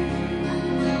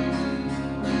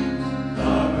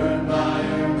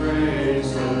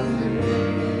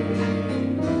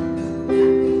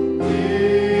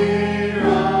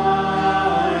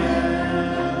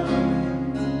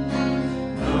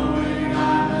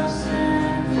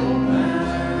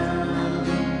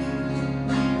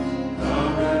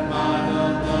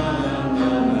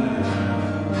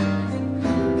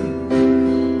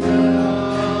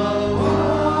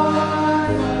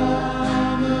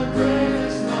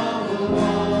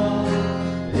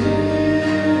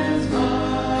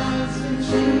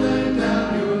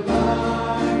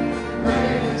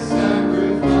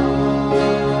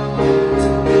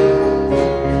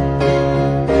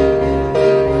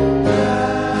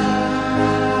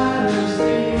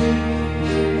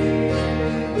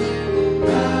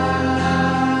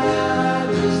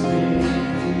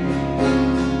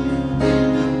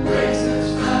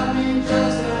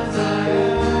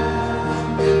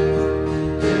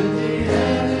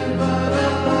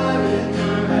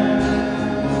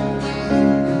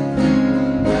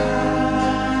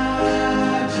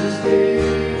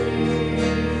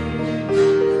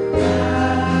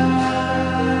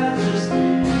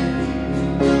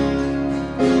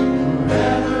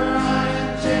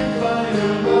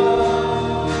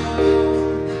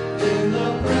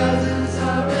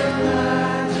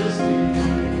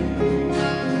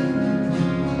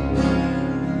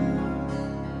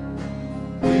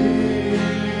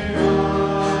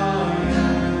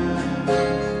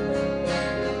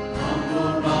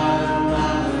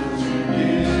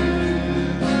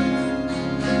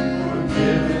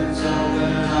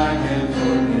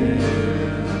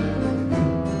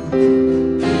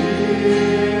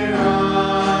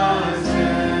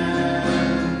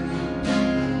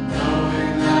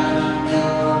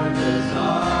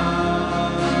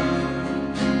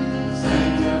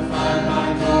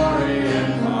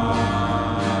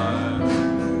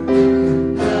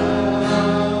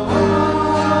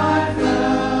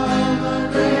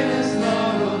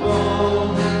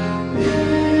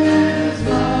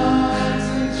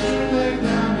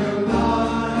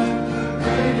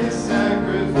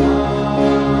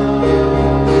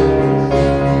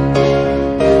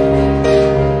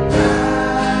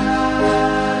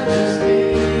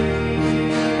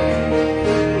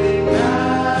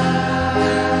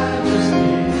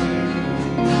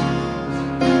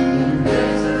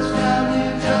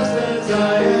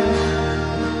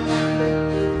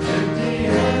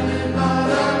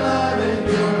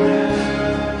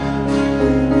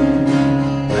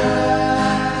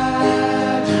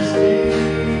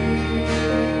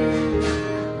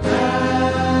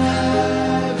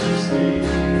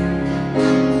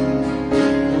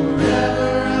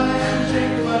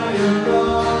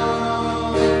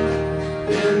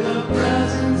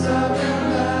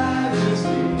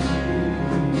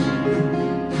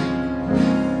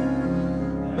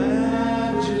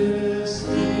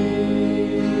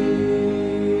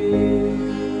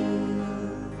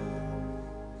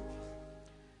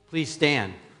 Please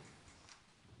stand.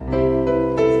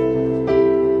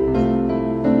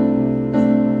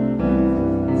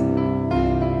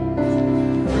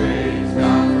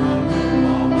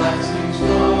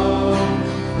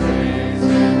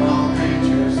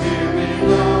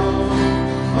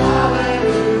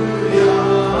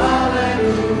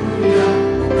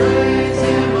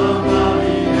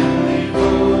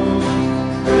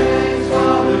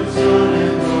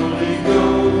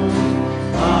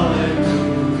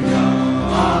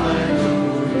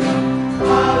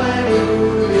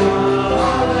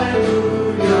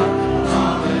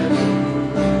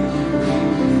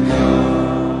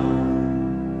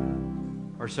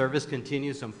 Service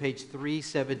continues on page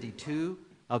 372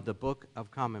 of the Book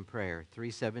of Common Prayer,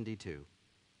 372.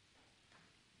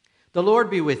 The Lord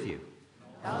be with you.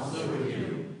 Also with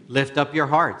you. Lift up your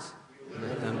hearts.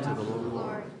 Lift them to the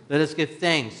Lord. Let us give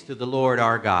thanks to the Lord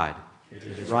our God. It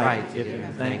is right to give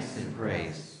him thanks and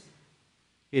praise.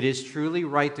 It is truly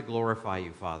right to glorify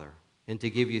you, Father, and to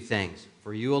give you thanks,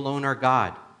 for you alone are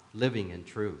God, living in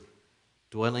truth,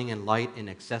 dwelling in light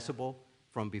inaccessible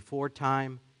from before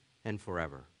time and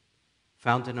forever.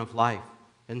 Fountain of life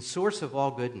and source of all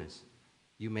goodness,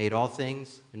 you made all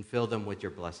things and filled them with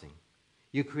your blessing.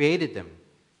 You created them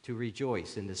to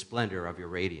rejoice in the splendor of your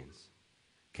radiance.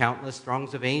 Countless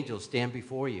throngs of angels stand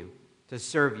before you to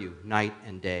serve you night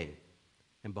and day.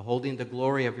 And beholding the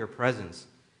glory of your presence,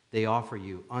 they offer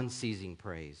you unceasing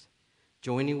praise,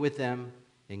 joining with them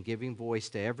in giving voice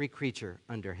to every creature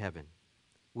under heaven.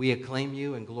 We acclaim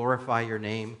you and glorify your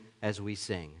name as we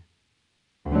sing.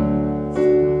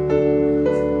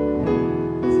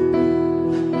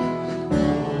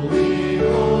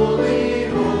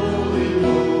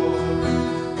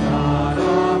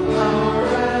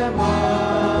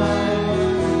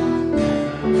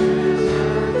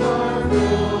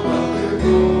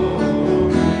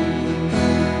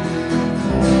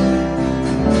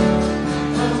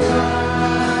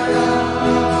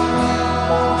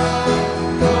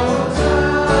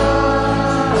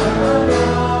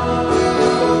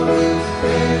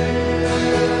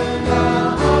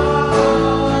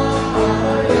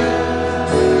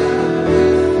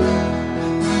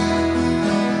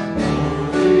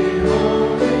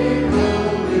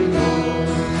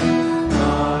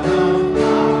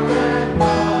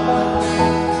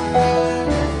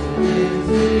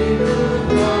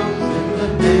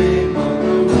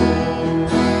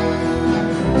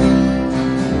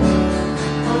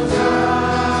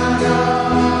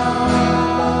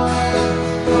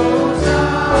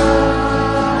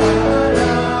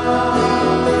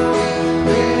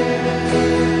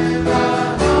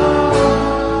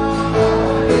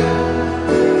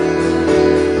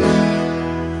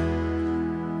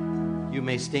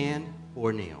 Stand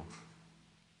or kneel.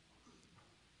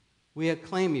 We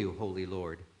acclaim you, Holy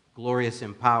Lord, glorious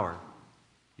in power.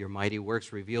 Your mighty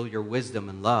works reveal your wisdom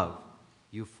and love.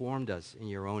 You formed us in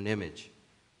your own image,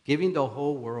 giving the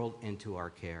whole world into our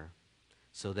care,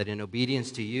 so that in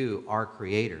obedience to you, our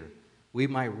Creator, we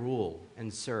might rule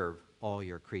and serve all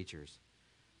your creatures.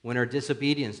 When our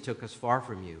disobedience took us far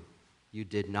from you, you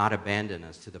did not abandon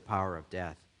us to the power of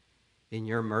death. In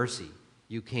your mercy,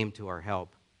 you came to our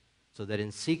help, so that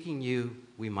in seeking you,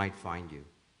 we might find you.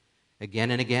 Again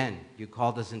and again, you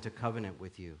called us into covenant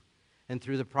with you, and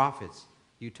through the prophets,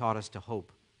 you taught us to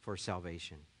hope for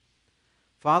salvation.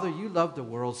 Father, you loved the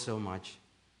world so much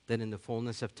that in the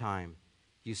fullness of time,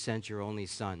 you sent your only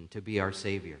Son to be our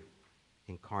Savior,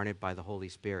 incarnate by the Holy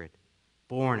Spirit,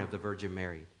 born of the Virgin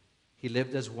Mary. He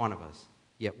lived as one of us,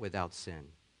 yet without sin.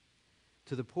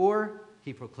 To the poor,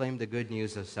 he proclaimed the good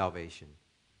news of salvation.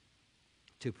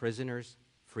 To prisoners,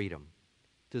 freedom.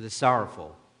 To the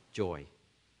sorrowful, joy.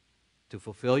 To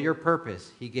fulfill your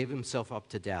purpose, he gave himself up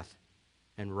to death,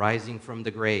 and rising from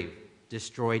the grave,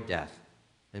 destroyed death,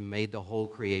 and made the whole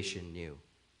creation new.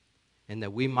 And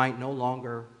that we might no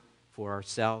longer for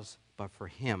ourselves, but for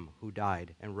him who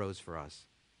died and rose for us.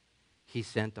 He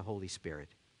sent the Holy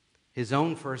Spirit, his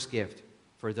own first gift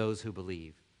for those who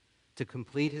believe, to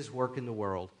complete his work in the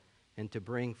world and to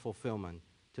bring fulfillment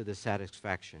to the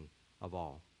satisfaction of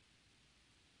all.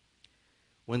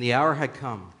 When the hour had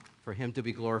come for him to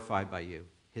be glorified by you,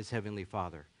 his heavenly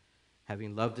Father,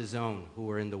 having loved his own who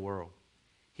were in the world,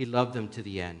 he loved them to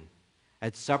the end.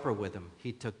 At supper with them,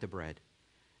 he took the bread.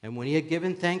 And when he had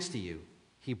given thanks to you,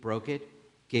 he broke it,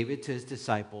 gave it to his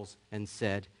disciples, and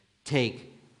said,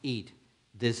 "Take, eat.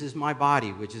 This is my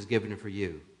body, which is given for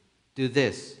you. Do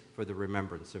this for the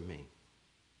remembrance of me."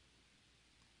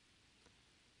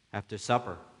 After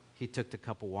supper, he took the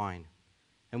cup of wine.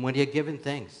 And when he had given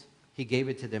thanks, he gave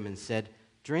it to them and said,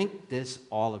 "Drink this,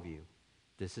 all of you.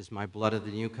 This is my blood of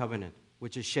the new covenant,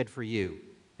 which is shed for you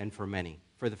and for many,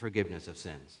 for the forgiveness of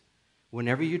sins.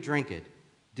 Whenever you drink it,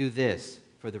 do this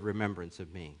for the remembrance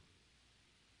of me.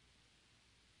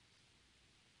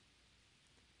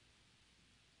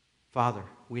 Father,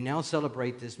 we now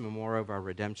celebrate this memorial of our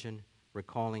redemption,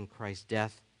 recalling Christ's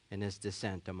death and his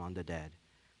descent among the dead,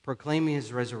 proclaiming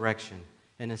his resurrection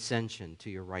and ascension to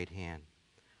your right hand,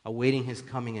 awaiting his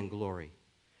coming in glory,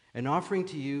 and offering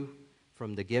to you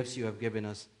from the gifts you have given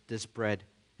us this bread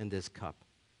and this cup.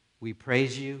 We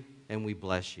praise you and we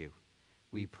bless you.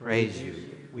 We praise you,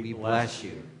 we bless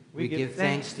you, we give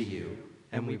thanks to you,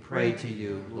 and we pray to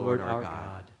you, Lord our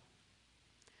God.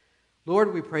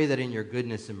 Lord, we pray that in your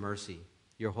goodness and mercy,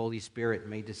 your Holy Spirit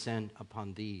may descend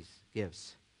upon these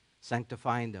gifts,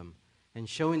 sanctifying them and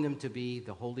showing them to be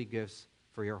the holy gifts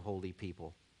for your holy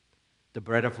people, the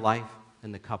bread of life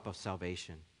and the cup of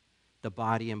salvation, the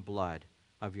body and blood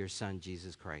of your Son,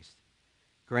 Jesus Christ.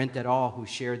 Grant that all who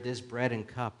shared this bread and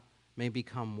cup may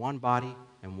become one body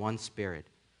and one spirit,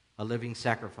 a living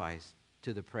sacrifice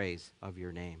to the praise of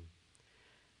your name.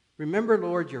 Remember,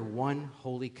 Lord, your one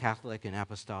holy Catholic and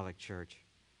apostolic church,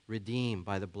 redeemed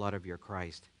by the blood of your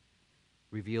Christ.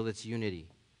 Reveal its unity,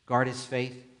 guard its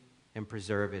faith, and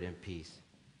preserve it in peace.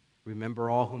 Remember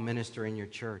all who minister in your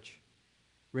church.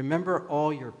 Remember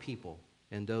all your people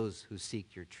and those who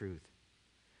seek your truth.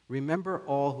 Remember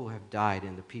all who have died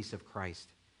in the peace of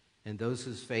Christ and those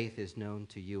whose faith is known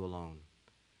to you alone.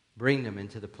 Bring them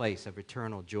into the place of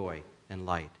eternal joy and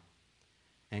light.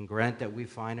 And grant that we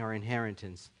find our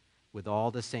inheritance with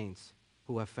all the saints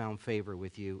who have found favor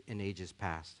with you in ages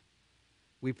past.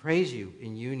 We praise you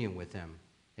in union with them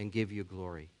and give you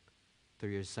glory.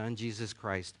 Through your Son, Jesus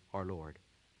Christ, our Lord.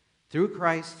 Through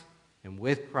Christ and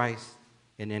with Christ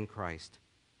and in Christ.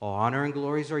 All honor and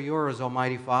glories are yours,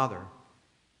 Almighty Father,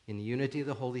 in the unity of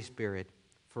the Holy Spirit,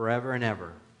 forever and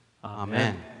ever.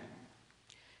 Amen.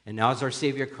 And now, as our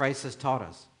Savior Christ has taught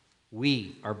us,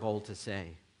 we are bold to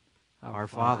say, Our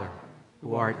Father,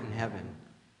 who art in heaven,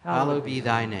 hallowed be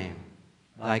thy name.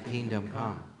 Thy kingdom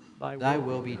come, thy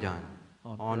will be done,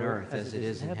 on earth as it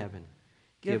is in heaven.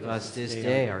 Give us this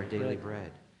day our daily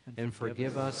bread, and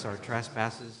forgive us our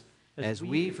trespasses, as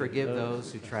we forgive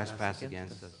those who trespass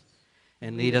against us.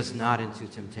 And lead us not into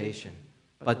temptation,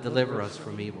 but deliver us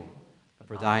from evil.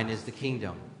 For thine is the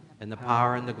kingdom, and the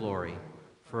power and the glory,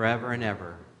 forever and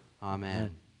ever.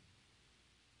 Amen.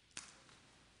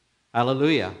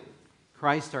 Hallelujah.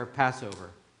 Christ our Passover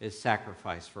is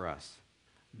sacrificed for us.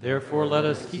 Therefore, let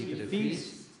us keep the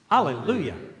feast.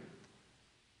 Hallelujah.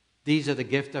 These are the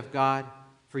gift of God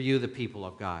for you, the people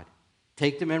of God.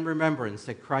 Take them in remembrance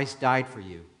that Christ died for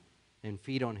you, and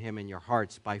feed on him in your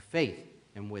hearts by faith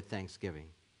and with thanksgiving.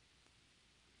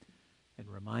 And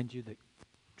remind you that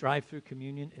drive-through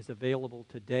communion is available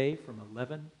today from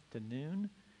 11 to noon,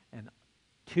 and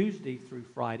Tuesday through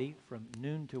Friday from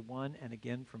noon to 1, and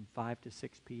again from 5 to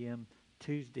 6 p.m.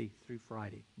 Tuesday through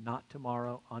Friday, not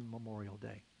tomorrow on Memorial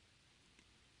Day.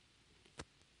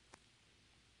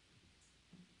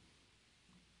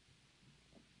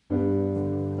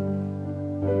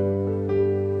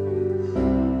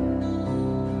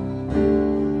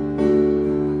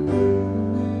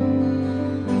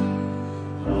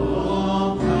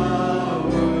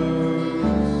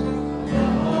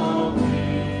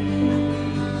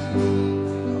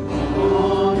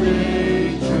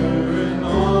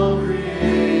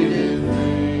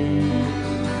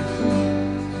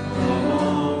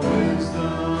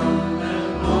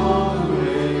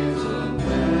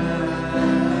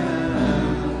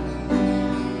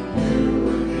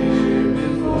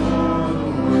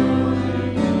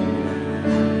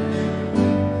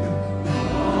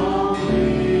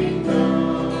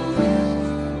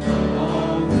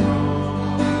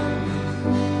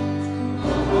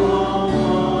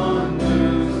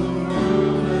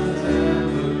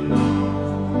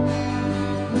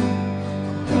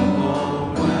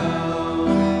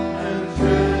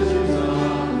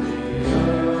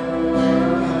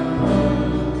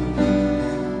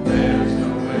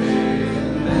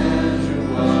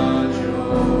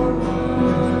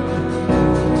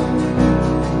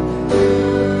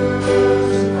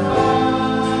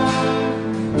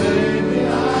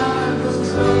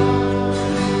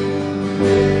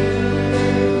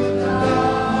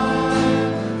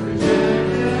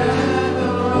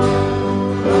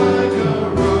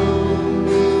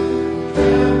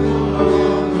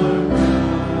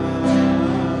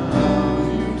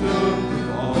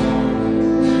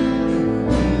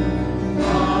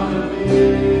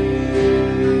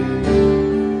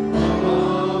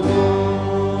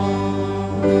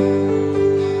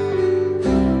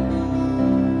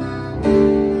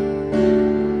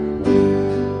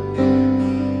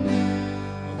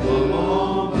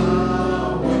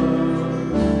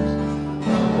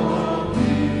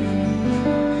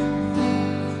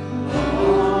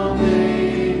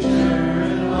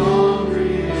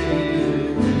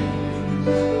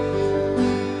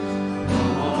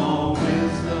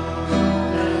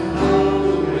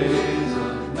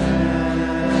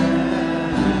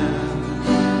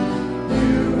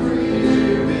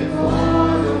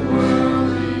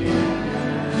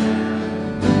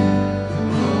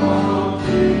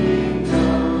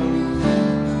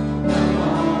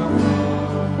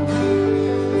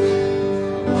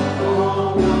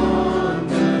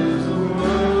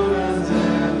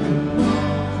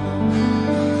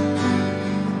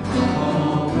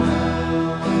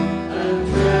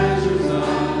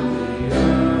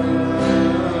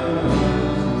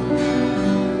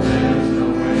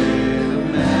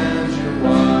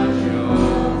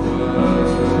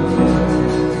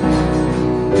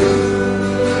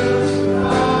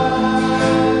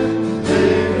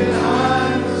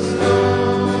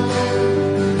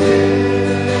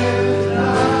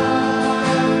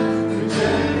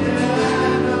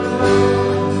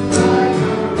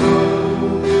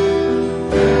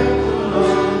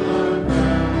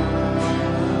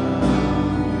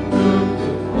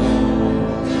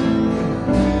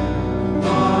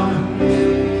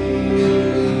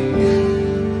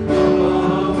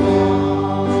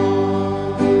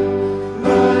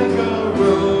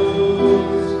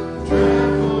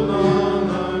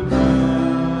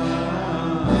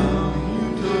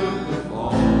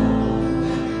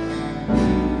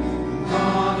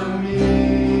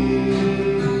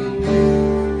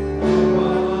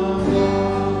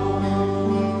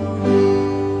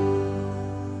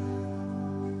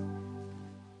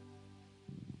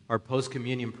 Closed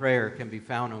communion prayer can be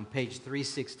found on page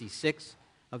 366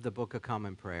 of the Book of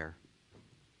Common Prayer.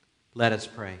 Let us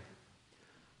pray.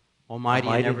 Almighty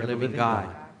and ever-living God,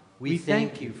 we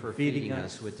thank you for feeding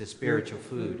us with the spiritual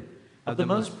food of the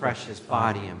most precious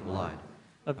body and blood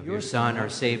of your Son, our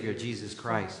Savior, Jesus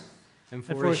Christ, and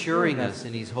for assuring us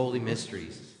in these holy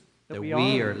mysteries that we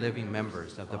are living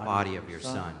members of the body of your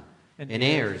Son and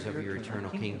heirs of your eternal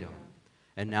kingdom.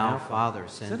 And now, Father,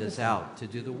 send us out to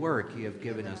do the work you have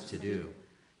given us to do,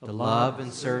 to love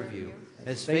and serve you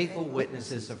as faithful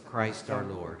witnesses of Christ our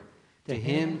Lord. To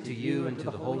him, to you, and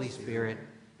to the Holy Spirit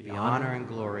be honor and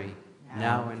glory,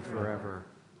 now and forever.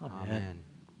 Amen.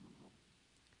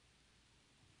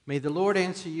 May the Lord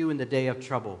answer you in the day of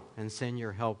trouble and send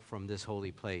your help from this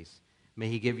holy place. May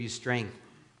he give you strength.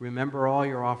 Remember all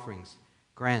your offerings.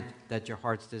 Grant that your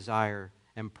heart's desire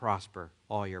and prosper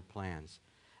all your plans.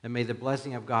 And may the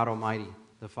blessing of God Almighty,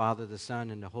 the Father, the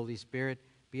Son, and the Holy Spirit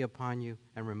be upon you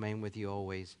and remain with you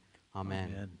always.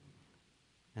 Amen. Amen.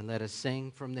 And let us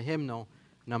sing from the hymnal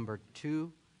number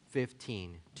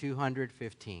 215.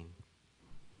 215.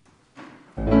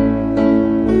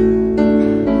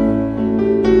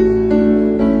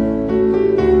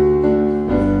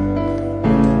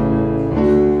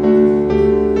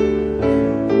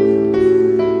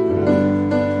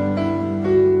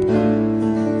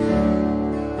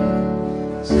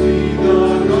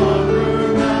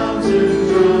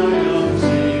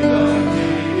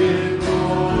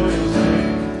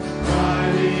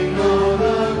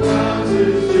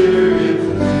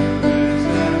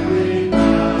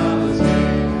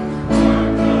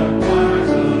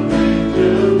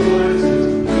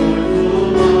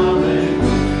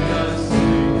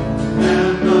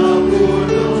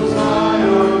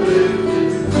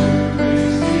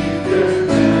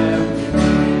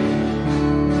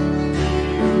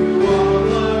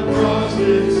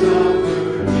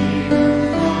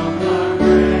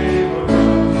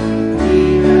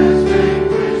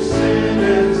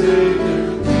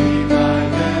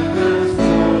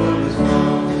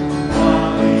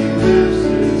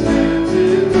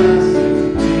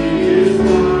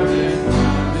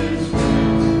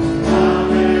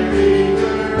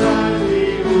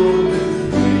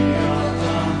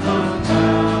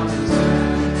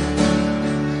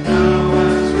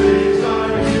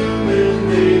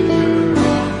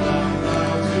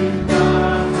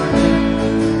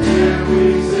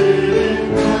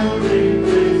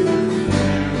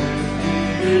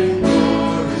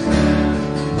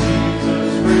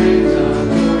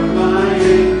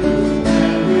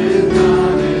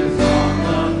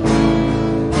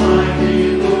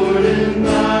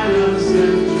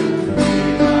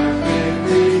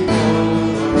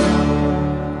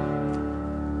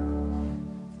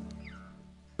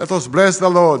 Let us bless the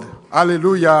Lord.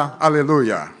 Alleluia,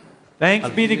 alleluia. Thanks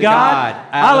be to God.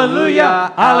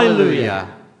 Alleluia,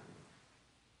 alleluia.